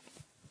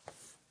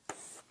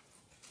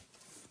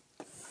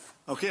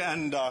 Okay,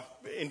 and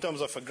in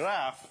terms of a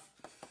graph,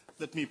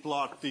 let me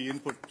plot the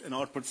input and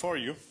output for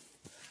you.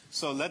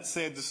 So let's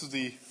say this is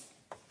the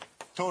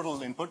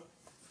total input,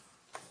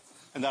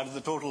 and that is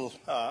the total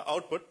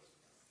output.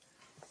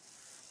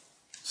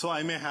 So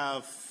I may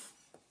have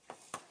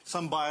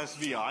some bias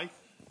VI,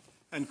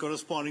 and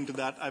corresponding to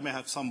that, I may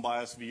have some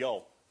bias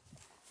VO.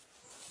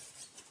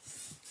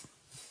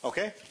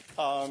 Okay?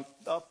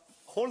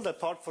 Hold that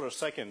thought for a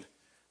second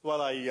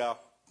while I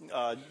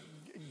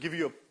give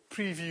you a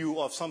preview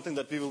of something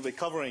that we will be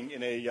covering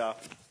in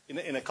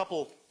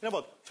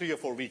about 3 or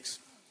 4 weeks.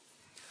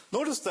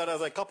 Notice that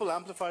as I couple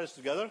amplifiers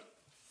together,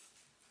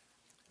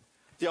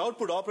 the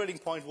output operating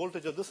point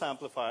voltage of this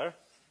amplifier,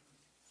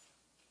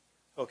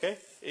 okay,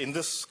 in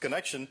this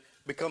connection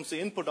becomes the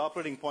input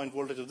operating point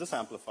voltage of this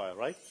amplifier,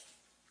 right?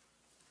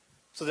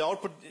 So the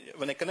output,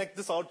 when I connect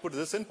this output to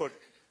this input,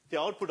 the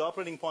output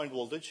operating point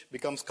voltage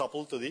becomes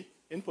coupled to the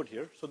input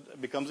here, so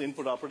it becomes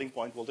input operating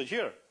point voltage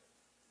here.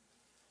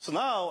 So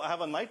now I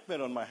have a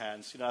nightmare on my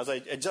hands. As I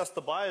adjust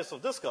the bias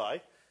of this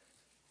guy,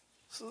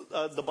 so,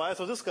 the bias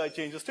of this guy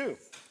changes too.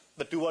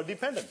 The two are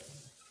dependent.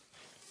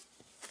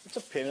 It's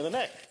a pain in the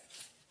neck.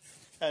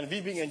 And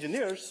we being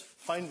engineers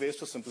find ways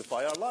to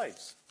simplify our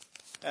lives.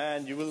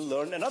 And you will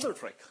learn another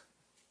trick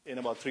in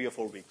about 3 or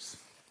 4 weeks.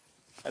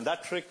 And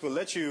that trick will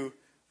let you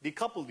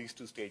decouple these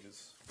two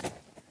stages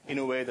in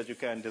a way that you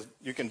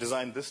can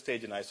design this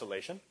stage in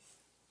isolation.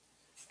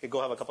 Okay,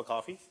 go have a cup of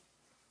coffee,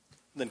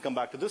 then come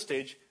back to this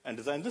stage and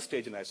design this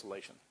stage in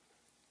isolation.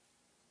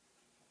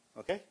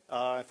 Okay?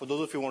 For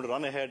those of you who want to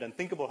run ahead and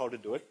think about how to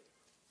do it,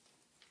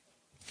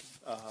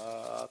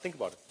 think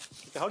about it.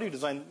 Okay, how do you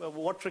design,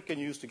 what trick can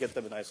you use to get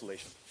them in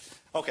isolation?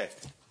 Okay.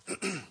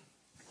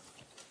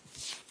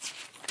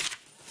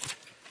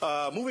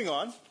 Moving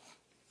on.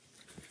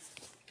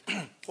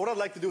 What I'd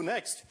like to do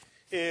next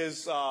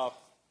is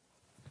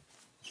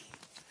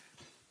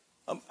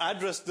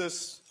address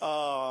this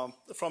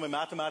from a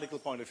mathematical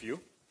point of view.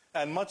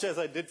 And much as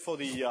I did for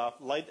the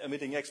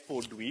light-emitting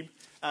export dweeb,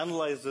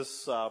 analyze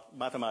this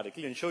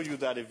mathematically and show you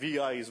that if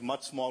VI is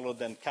much smaller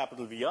than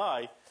capital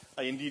VI,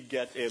 I indeed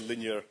get a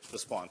linear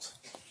response.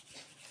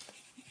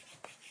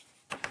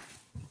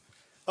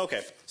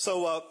 Okay,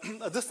 so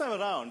this time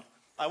around,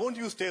 I won't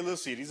use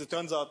Taylor's series. It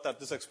turns out that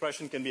this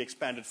expression can be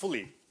expanded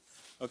fully.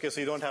 Okay, so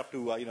you don't have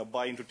to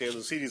buy into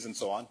Taylor's series and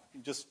so on.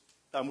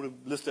 I'm going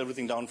to list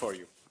everything down for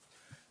you.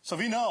 So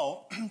we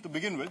know, to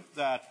begin with,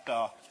 that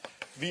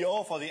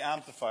VO for the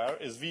amplifier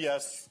is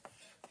VS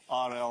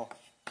RL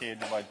K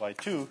divided by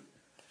 2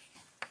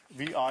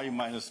 VI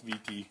minus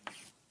VT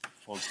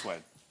whole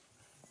squared.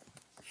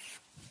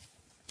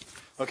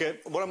 Okay,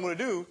 what I'm going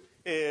to do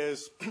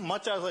is,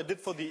 much as I did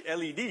for the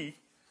LED,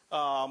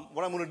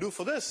 what I'm going to do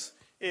for this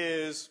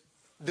is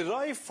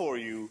derive for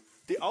you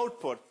the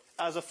output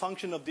as a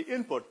function of the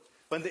input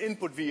when the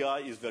input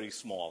VI is very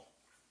small.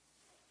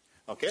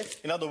 Okay?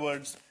 In other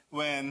words,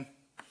 when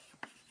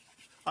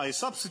I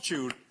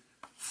substitute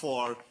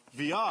for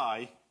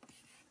VI,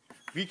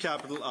 V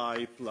capital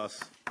I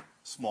plus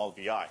small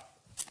vi.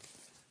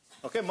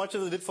 Okay, much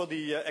as I did for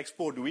the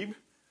export dweeb,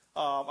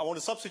 I want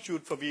to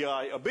substitute for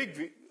VI a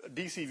big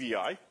DC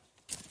VI.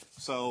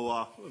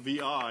 So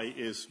VI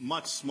is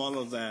much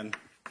smaller than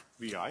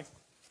VI.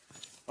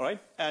 all right,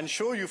 and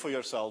show you for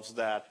yourselves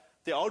that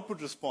the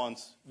output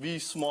response, V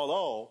small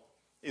o,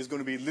 is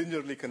going to be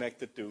linearly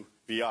connected to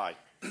Vi.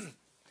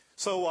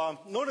 So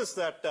notice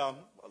that,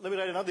 let me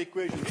write another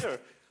equation here.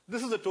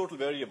 This is the total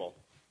variable.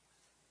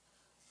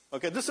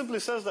 Okay, this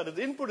simply says that if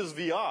the input is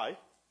Vi,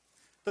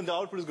 then the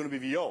output is going to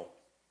be Vo,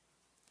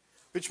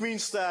 which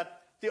means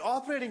that the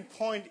operating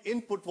point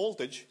input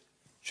voltage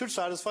should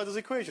satisfy this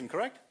equation,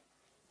 correct?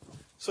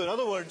 So in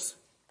other words,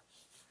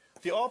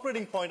 the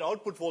operating point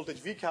output voltage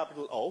V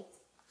capital O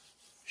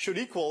should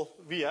equal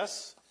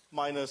Vs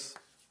minus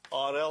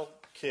RL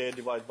K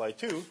divided by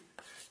 2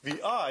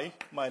 Vi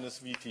minus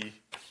Vt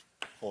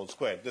whole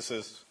squared. This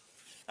is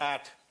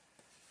at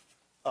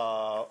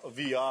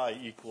Vi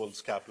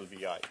equals capital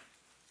Vi.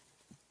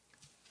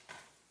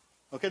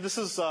 Okay, this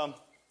is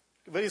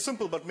very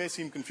simple but may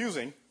seem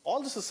confusing.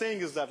 All this is saying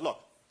is that, look,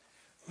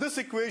 this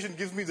equation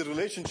gives me the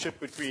relationship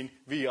between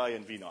Vi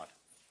and V naught.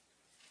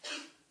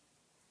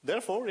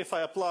 Therefore, if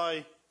I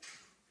apply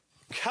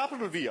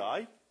capital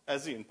Vi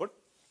as the input,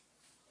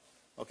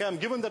 okay, I'm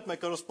given that my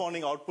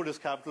corresponding output is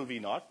capital V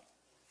naught,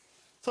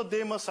 so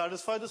they must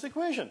satisfy this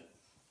equation,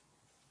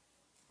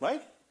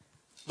 right?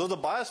 Those are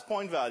bias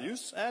point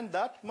values, and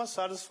that must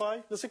satisfy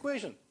this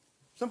equation.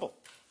 Simple.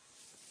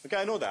 Okay,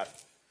 I know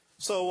that.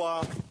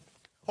 So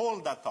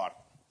hold that thought.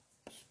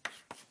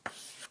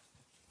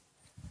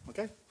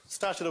 Okay,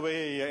 stash it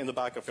away in the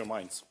back of your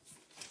minds.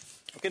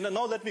 Okay,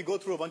 now let me go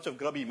through a bunch of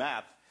grubby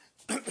math.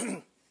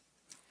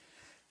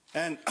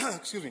 And,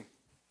 excuse me,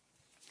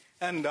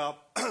 and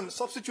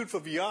substitute for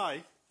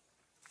Vi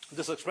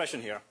this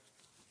expression here.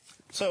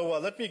 So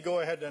let me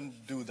go ahead and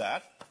do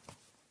that.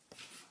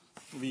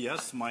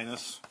 Vs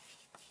minus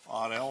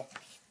RL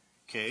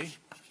K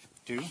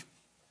 2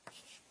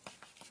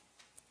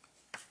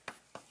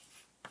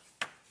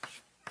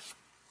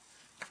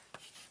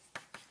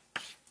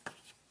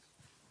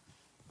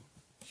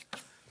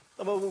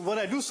 when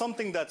I do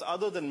something that's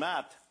other than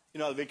math,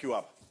 I'll wake you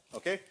up,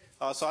 okay?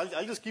 So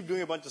I'll just keep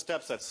doing a bunch of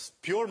steps that's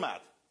pure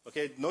math,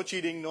 okay? No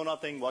cheating, no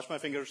nothing, wash my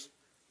fingers.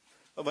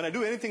 When I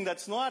do anything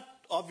that's not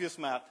obvious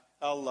math,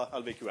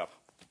 I'll wake you up,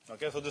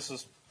 okay? So this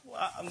is,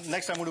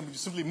 next I'm going to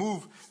simply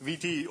move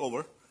Vt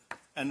over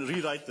and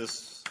rewrite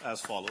this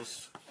as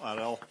follows.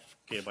 RL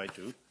K by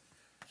 2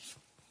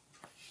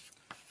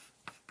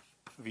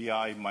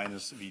 Vi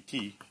minus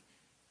Vt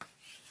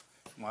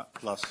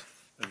plus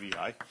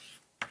Vi.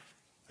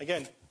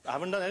 Again, I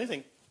haven't done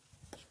anything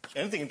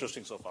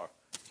interesting so far.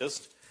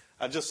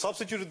 I've just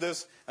substituted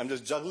this. I'm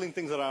just juggling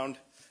things around,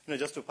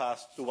 just to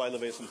while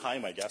away some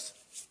time, I guess.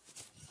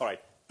 All right.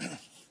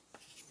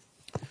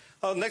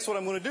 Next, what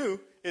I'm going to do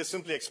is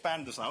simply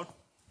expand this out,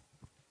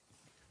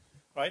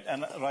 right,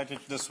 and write it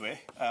this way: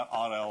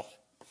 RL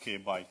K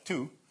by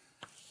 2.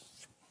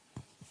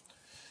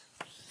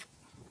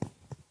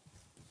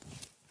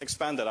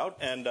 Expand that out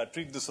and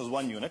treat this as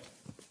one unit.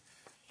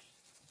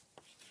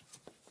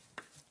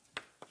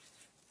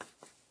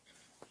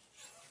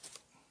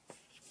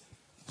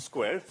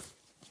 Squared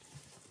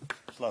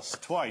plus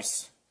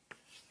twice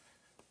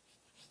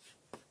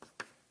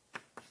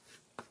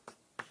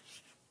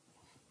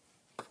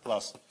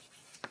plus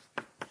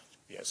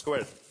Vi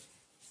squared.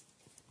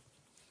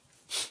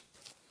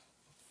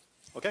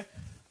 Okay?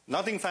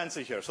 Nothing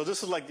fancy here. So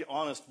this is like the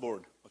honest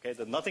board. Okay?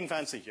 There's nothing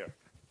fancy here.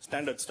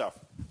 Standard stuff.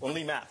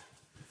 Only math.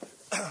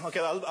 Okay,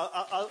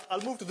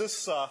 I'll move to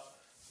this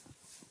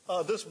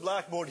this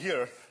blackboard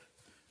here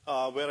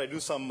where I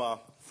do some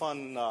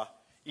fun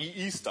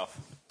EE stuff.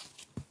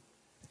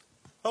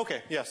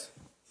 Okay, yes.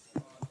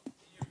 In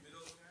your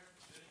middle term,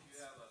 shouldn't you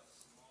have a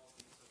small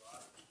piece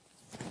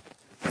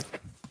of I?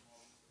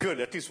 Good,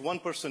 at least one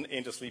person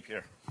ain't asleep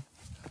here.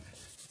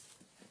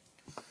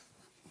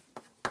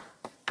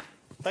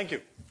 Thank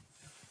you.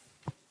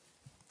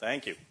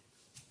 Thank you.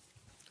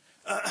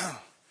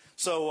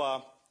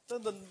 So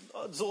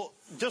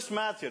just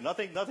math here,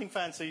 nothing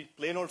fancy,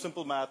 plain old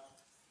simple math.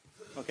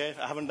 Okay,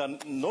 I haven't done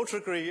no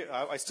trickery.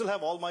 I still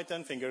have all my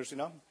 10 fingers,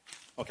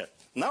 Okay,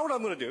 now what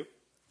I'm going to do,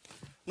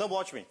 now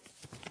watch me.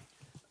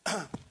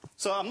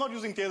 So I'm not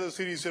using Taylor's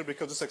series here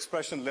because this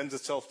expression lends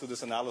itself to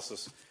this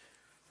analysis.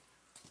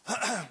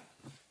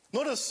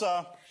 Notice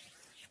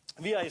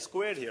Vi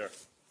squared here.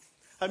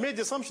 I made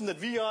the assumption that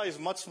Vi is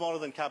much smaller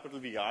than capital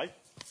Vi.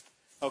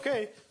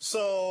 Okay,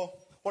 so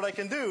what I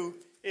can do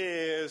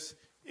is,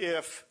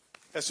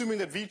 assuming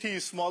that Vt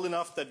is small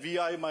enough that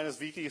Vi minus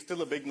Vt is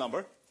still a big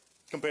number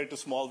compared to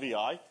small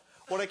Vi,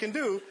 what I can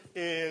do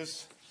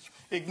is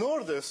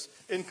ignore this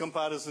in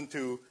comparison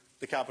to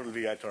the capital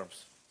Vi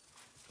terms.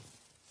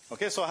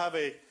 Okay, so I have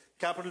a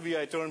capital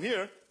Vi term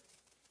here.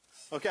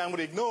 Okay, I'm going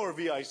to ignore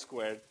Vi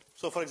squared.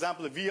 So for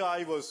example,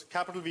 if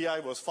capital Vi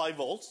was 5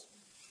 volts,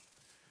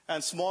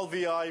 and small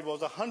Vi was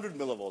 100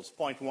 millivolts,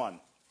 0.1.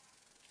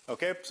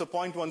 Okay, so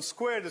 0.1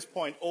 squared is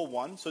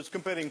 0.01, so it's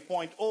comparing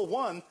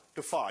 0.01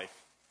 to 5.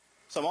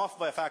 So I'm off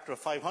by a factor of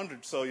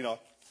 500, so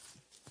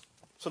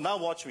so now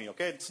watch me,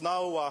 okay? It's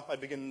now I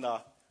begin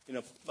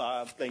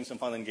playing some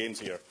fun and games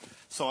here.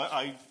 So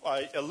I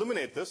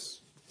eliminate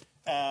this,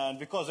 and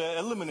because I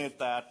eliminate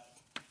that,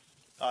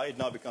 it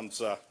now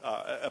becomes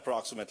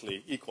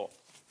approximately equal.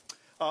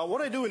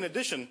 What I do in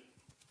addition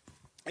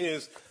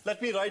is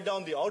let me write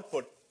down the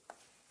output.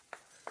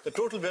 The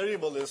total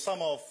variable is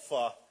sum of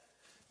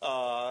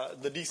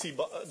the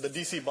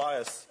DC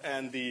bias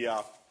and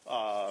the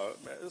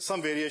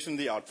some variation in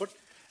the output.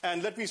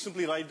 And let me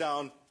simply write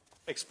down,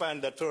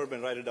 expand that term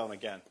and write it down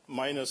again.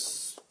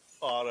 Minus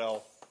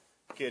RL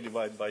K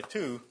divided by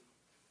 2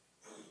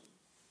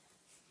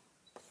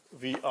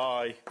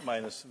 VI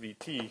minus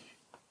VT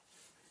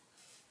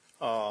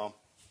whole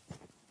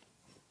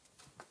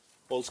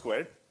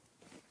squared.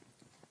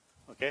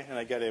 Okay, and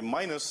I get a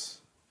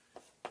minus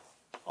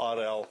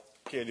RL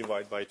K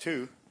divided by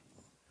 2.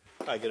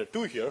 I get a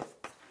 2 here,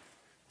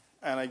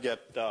 and I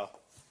get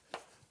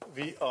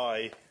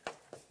VI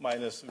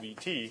minus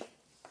VT.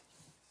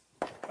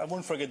 I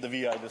won't forget the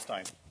VI this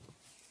time.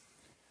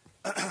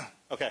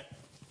 Okay.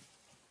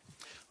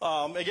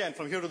 Again,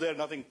 from here to there,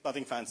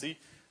 nothing fancy.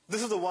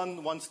 This is the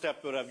one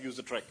step where I've used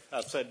a trick.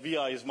 I've said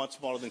VI is much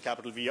smaller than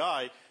capital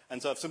VI,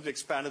 and so I've simply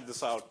expanded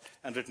this out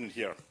and written it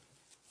here.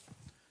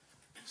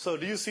 So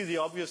do you see the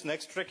obvious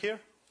next trick here?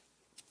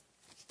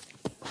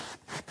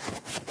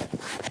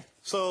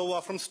 So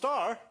from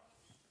star,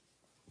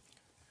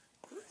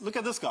 look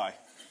at this guy.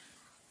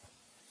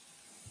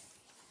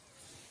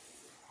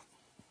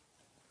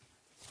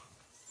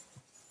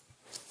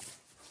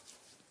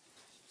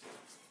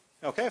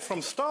 Okay,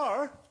 from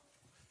star,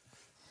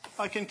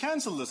 I can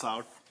cancel this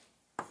out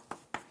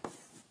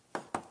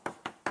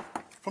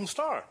from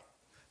star,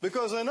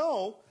 because I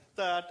know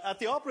that at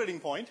the operating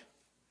point,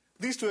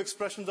 these two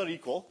expressions are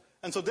equal,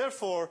 and so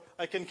therefore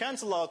I can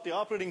cancel out the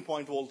operating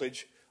point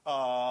voltage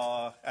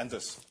and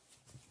this.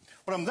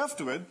 What I'm left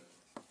with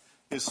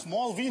is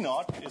small v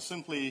naught is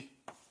simply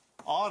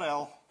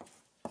RL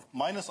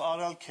minus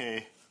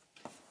RLK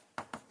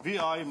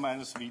VI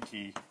minus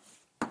VT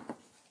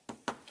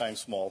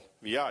times small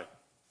VI.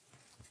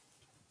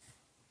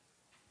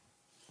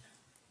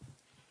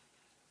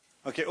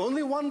 Okay,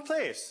 only one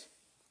place,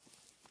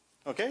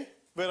 okay,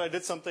 where I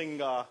did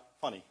something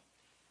funny.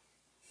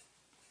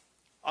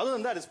 Other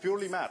than that, it's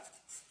purely math.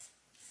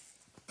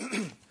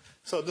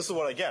 So this is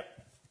what I get.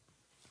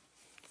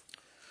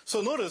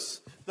 So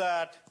notice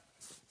that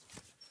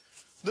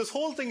this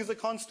whole thing is a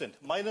constant,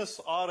 minus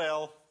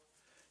RL,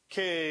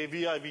 K,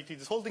 VI, VT,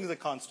 this whole thing is a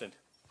constant.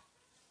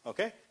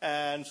 Okay?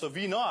 And so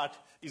V naught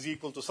is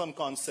equal to some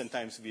constant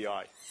times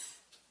VI.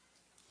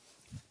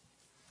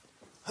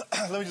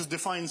 Let me just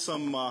define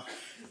some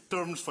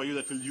terms for you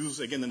that we'll use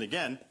again and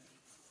again.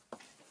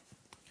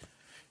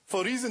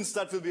 For reasons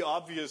that will be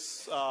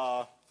obvious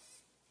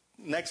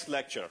next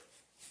lecture.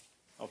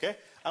 Okay?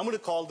 I'm going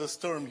to call this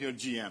term here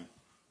GM.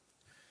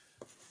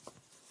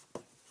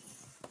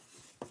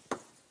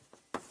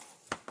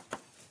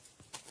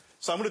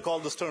 So I'm going to call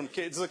this term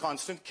K, this is a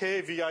constant,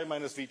 K VI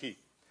minus VT.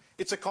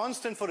 It's a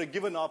constant for a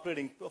given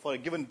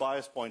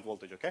bias point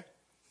voltage, okay?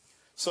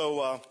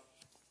 So I'm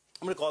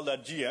going to call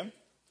that GM.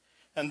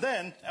 And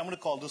then I'm going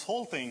to call this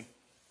whole thing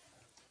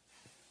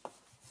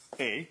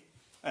A.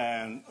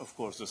 And of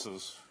course, this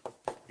is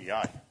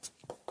VI.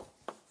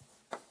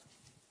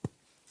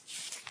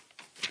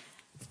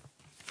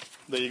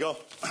 There you go.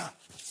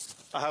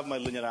 I have my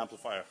linear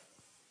amplifier.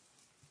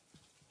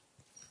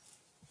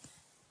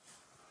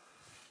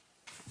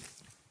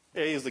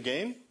 A is the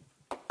gain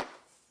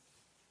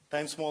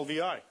times small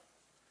VI.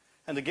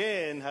 And the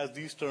gain has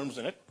these terms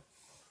in it.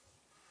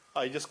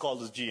 I just call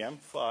this GM.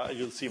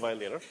 You'll see why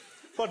later.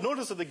 But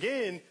notice that the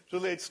gain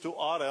relates to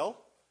RL,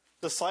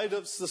 the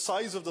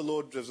size of the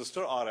load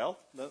resistor, RL,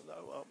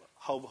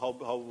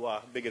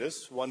 how big it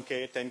is,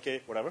 1K,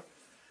 10K, whatever.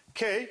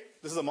 K,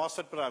 this is a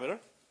MOSFET parameter,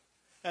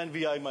 and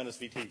VI minus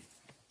VT.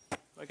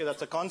 Okay,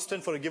 that's a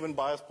constant for a given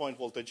bias point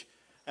voltage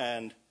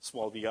and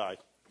small VI.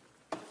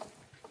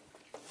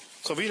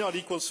 So V naught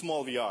equals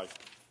small VI.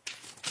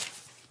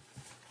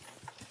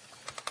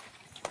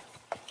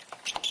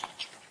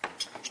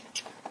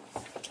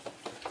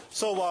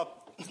 So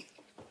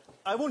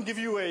I won't give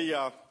you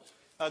a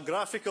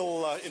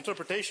graphical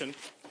interpretation,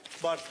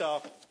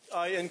 but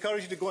I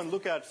encourage you to go and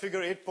look at figure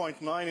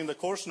 8.9 in the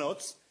course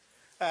notes,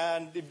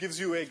 and it gives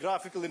you a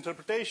graphical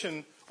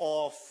interpretation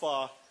of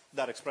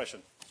that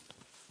expression.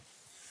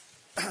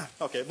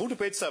 Okay, move to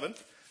page 7.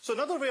 So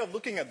another way of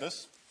looking at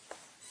this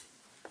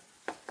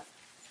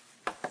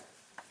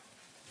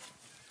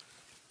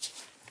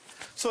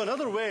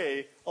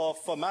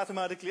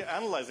mathematically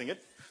analyzing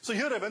it. So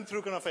here I went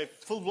through kind of a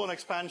full-blown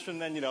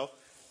expansion and,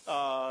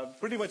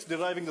 pretty much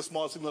deriving the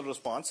small signal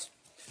response.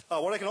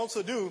 What I can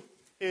also do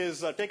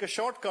is take a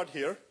shortcut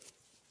here.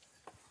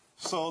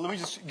 So let me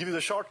just give you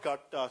the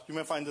shortcut. You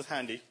may find this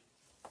handy.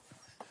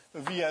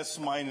 Vs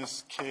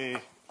minus K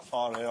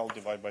RL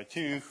divided by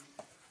 2.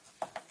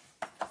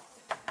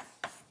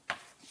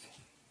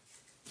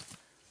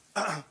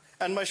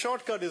 And my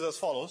shortcut is as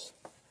follows.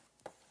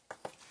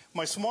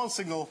 My small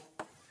signal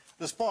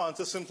response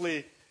is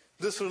simply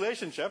this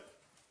relationship.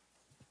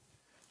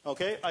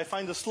 Okay, I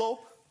find the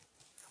slope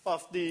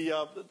of the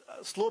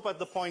slope at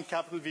the point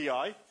capital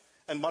VI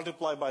and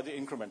multiply by the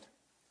increment.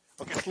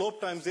 Okay, slope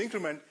times the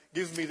increment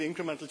gives me the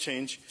incremental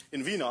change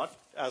in V naught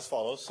as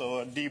follows.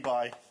 So d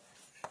by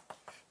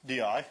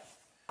di,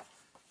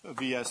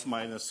 Vs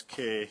minus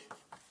k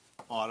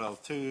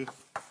RL2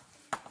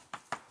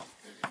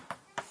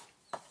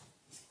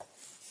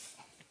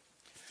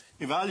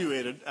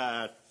 evaluated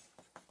at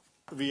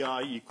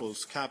Vi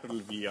equals capital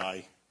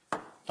Vi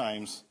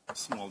times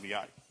small vi.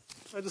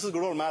 Right, this is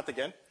good old math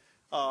again.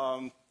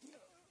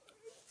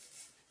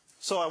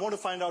 So I want to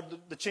find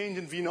out the change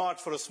in V naught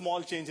for a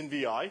small change in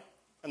Vi,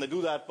 and I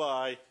do that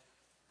by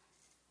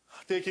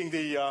taking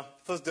the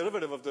first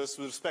derivative of this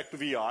with respect to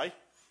Vi,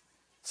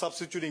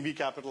 substituting V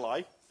capital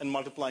I, and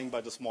multiplying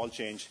by the small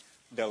change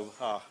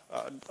delta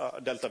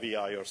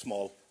Vi or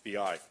small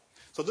Vi.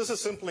 So this is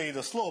simply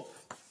the slope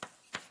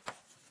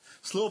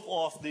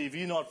of the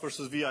V naught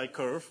versus Vi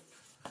curve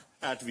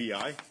at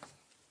Vi.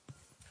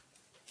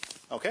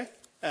 Okay?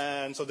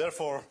 And so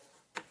therefore,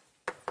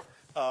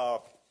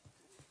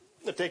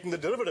 taking the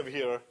derivative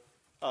here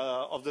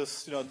of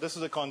this, this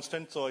is a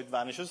constant, so it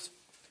vanishes.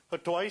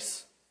 But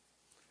twice,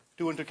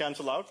 2 and 2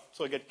 cancel out.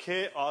 So I get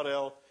K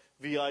RL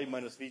Vi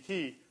minus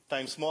Vt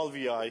times small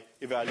vi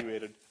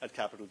evaluated at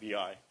capital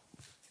Vi.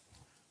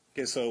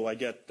 Okay, so I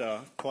get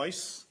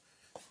twice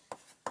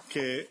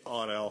K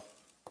RL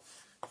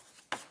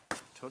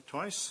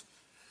twice.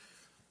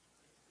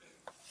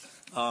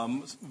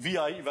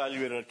 Vi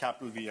evaluated at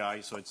capital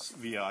Vi, so it's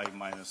Vi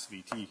minus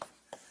Vt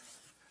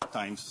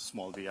times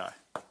small vi.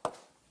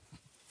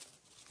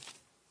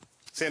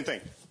 Same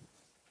thing.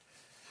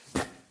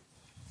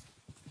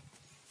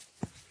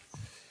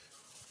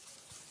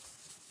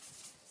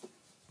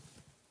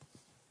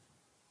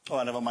 Oh,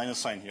 I have a minus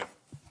sign here.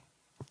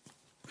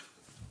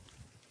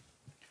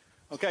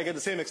 Okay, I get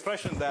the same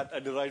expression that I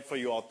derived for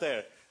you out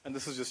there, and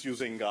this is just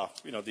using,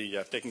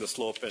 taking the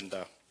slope and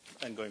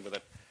going with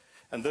it.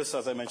 And this,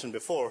 as I mentioned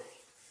before,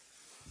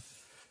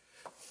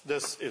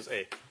 this is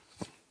A.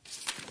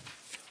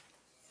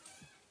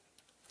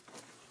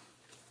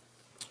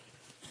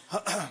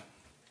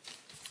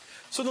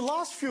 So in the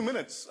last few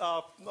minutes,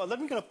 let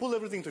me kind of pull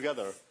everything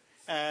together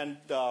and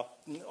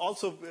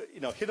also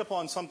hit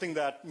upon something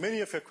that many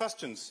of your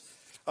questions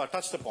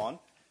touched upon,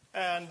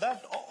 and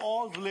that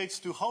all relates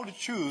to how to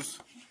choose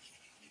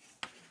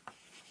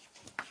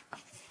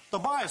the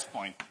bias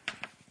point.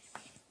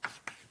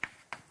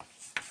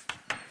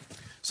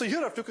 So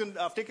here I've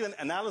taken an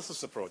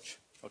analysis approach.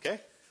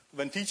 Okay,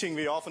 when teaching,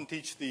 we often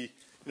teach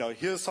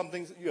here's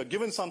something, you're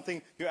given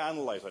something, you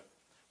analyze it.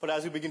 But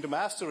as you begin to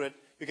master it,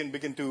 you can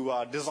begin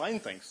to design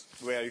things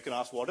where you can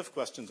ask what-if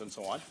questions and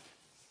so on.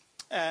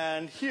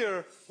 And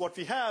here, what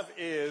we have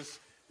is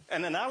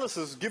an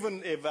analysis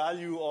given a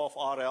value of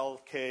RL,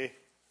 K,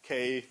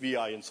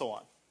 Vi, and so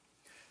on.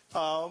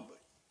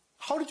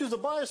 How to choose the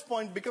bias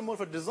point become more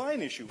of a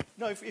design issue.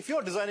 Now, if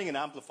you're designing an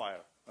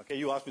amplifier, okay,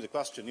 you ask me the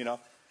question,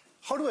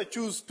 how do I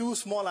choose two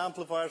small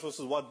amplifiers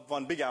versus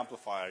one big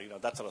amplifier,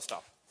 that sort of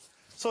stuff.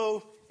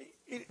 So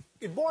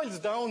it boils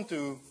down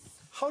to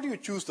how do you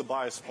choose the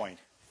bias point,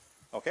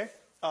 okay?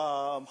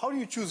 How do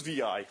you choose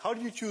Vi? How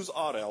do you choose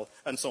RL?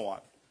 And so on.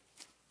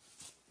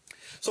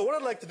 So what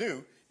I'd like to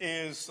do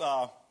is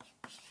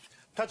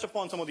touch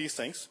upon some of these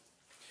things.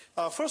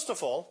 First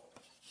of all,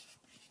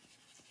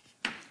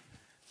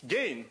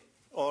 gain,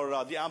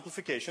 or the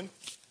amplification.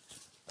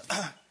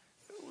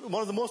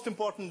 One of the most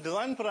important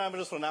design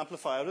parameters for an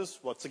amplifier is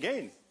what's the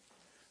gain.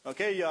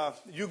 Okay,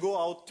 you go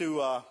out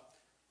to,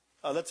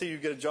 let's say you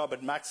get a job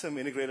at Maxim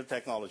Integrated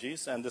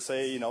Technologies, and they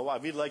say,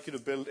 we'd like you to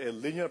build a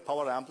linear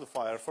power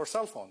amplifier for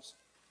cell phones.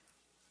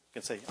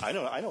 You can say, I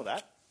know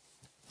that.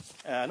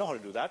 I know how to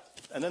do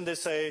that. And then they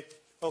say,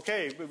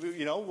 okay,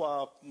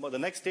 the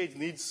next stage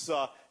needs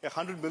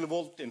 100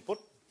 millivolt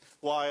input,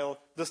 while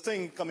this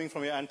thing coming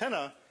from your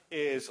antenna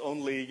is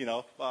only,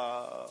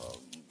 a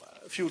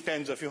few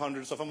tens, a few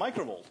hundreds of a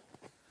microvolt.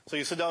 So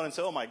you sit down and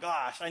say, oh my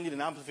gosh, I need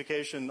an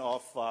amplification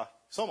of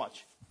so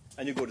much.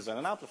 And you go design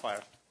an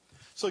amplifier.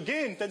 So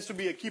gain tends to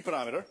be a key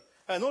parameter.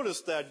 And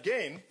notice that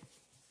gain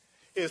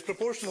is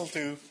proportional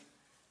to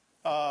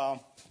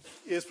RL.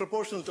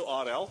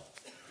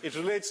 It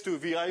relates to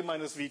Vi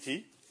minus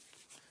Vt.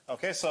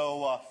 Okay,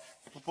 so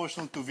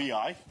proportional to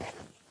Vi.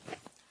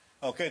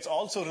 Okay, it's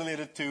also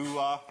related to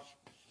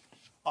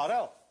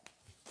RL.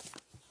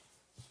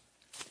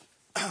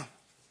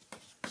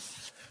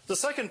 The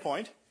second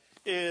point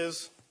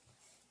is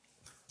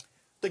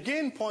the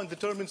gain point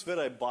determines where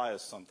I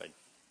bias something.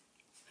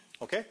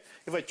 Okay?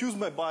 If I choose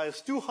my bias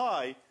too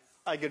high,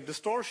 I get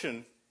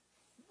distortion.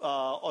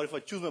 Or if I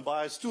choose my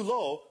bias too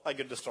low, I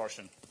get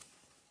distortion.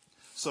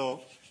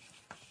 So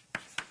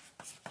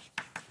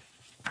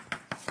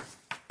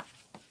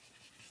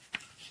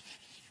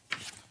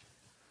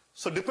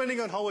depending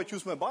on how I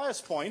choose my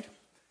bias point,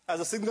 as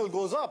the signal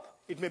goes up,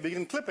 it may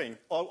begin clipping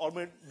or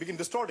may begin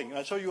distorting. And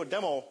I'll show you a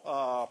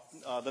demo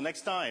the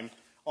next time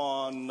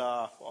on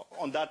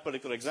that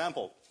particular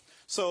example.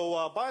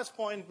 So bias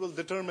point will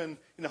determine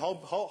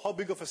how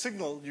big of a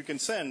signal you can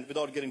send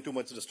without getting too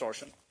much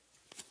distortion.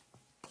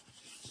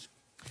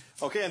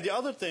 Okay, and the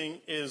other thing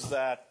is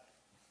that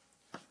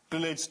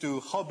relates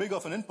to how big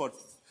of an input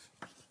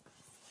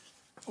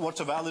what's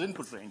a valid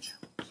input range?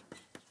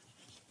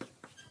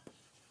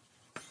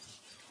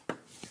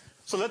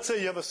 So let's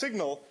say you have a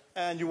signal,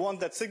 and you want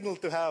that signal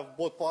to have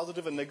both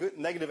positive and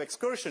negative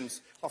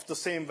excursions of the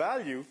same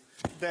value,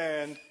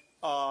 then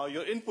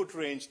your input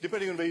range,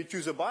 depending on where you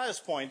choose a bias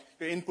point,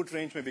 your input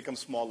range may become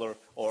smaller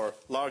or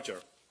larger.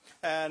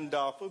 And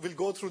we'll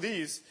go through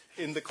these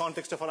in the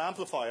context of our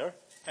amplifier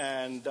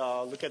and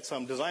look at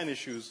some design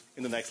issues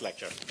in the next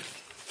lecture.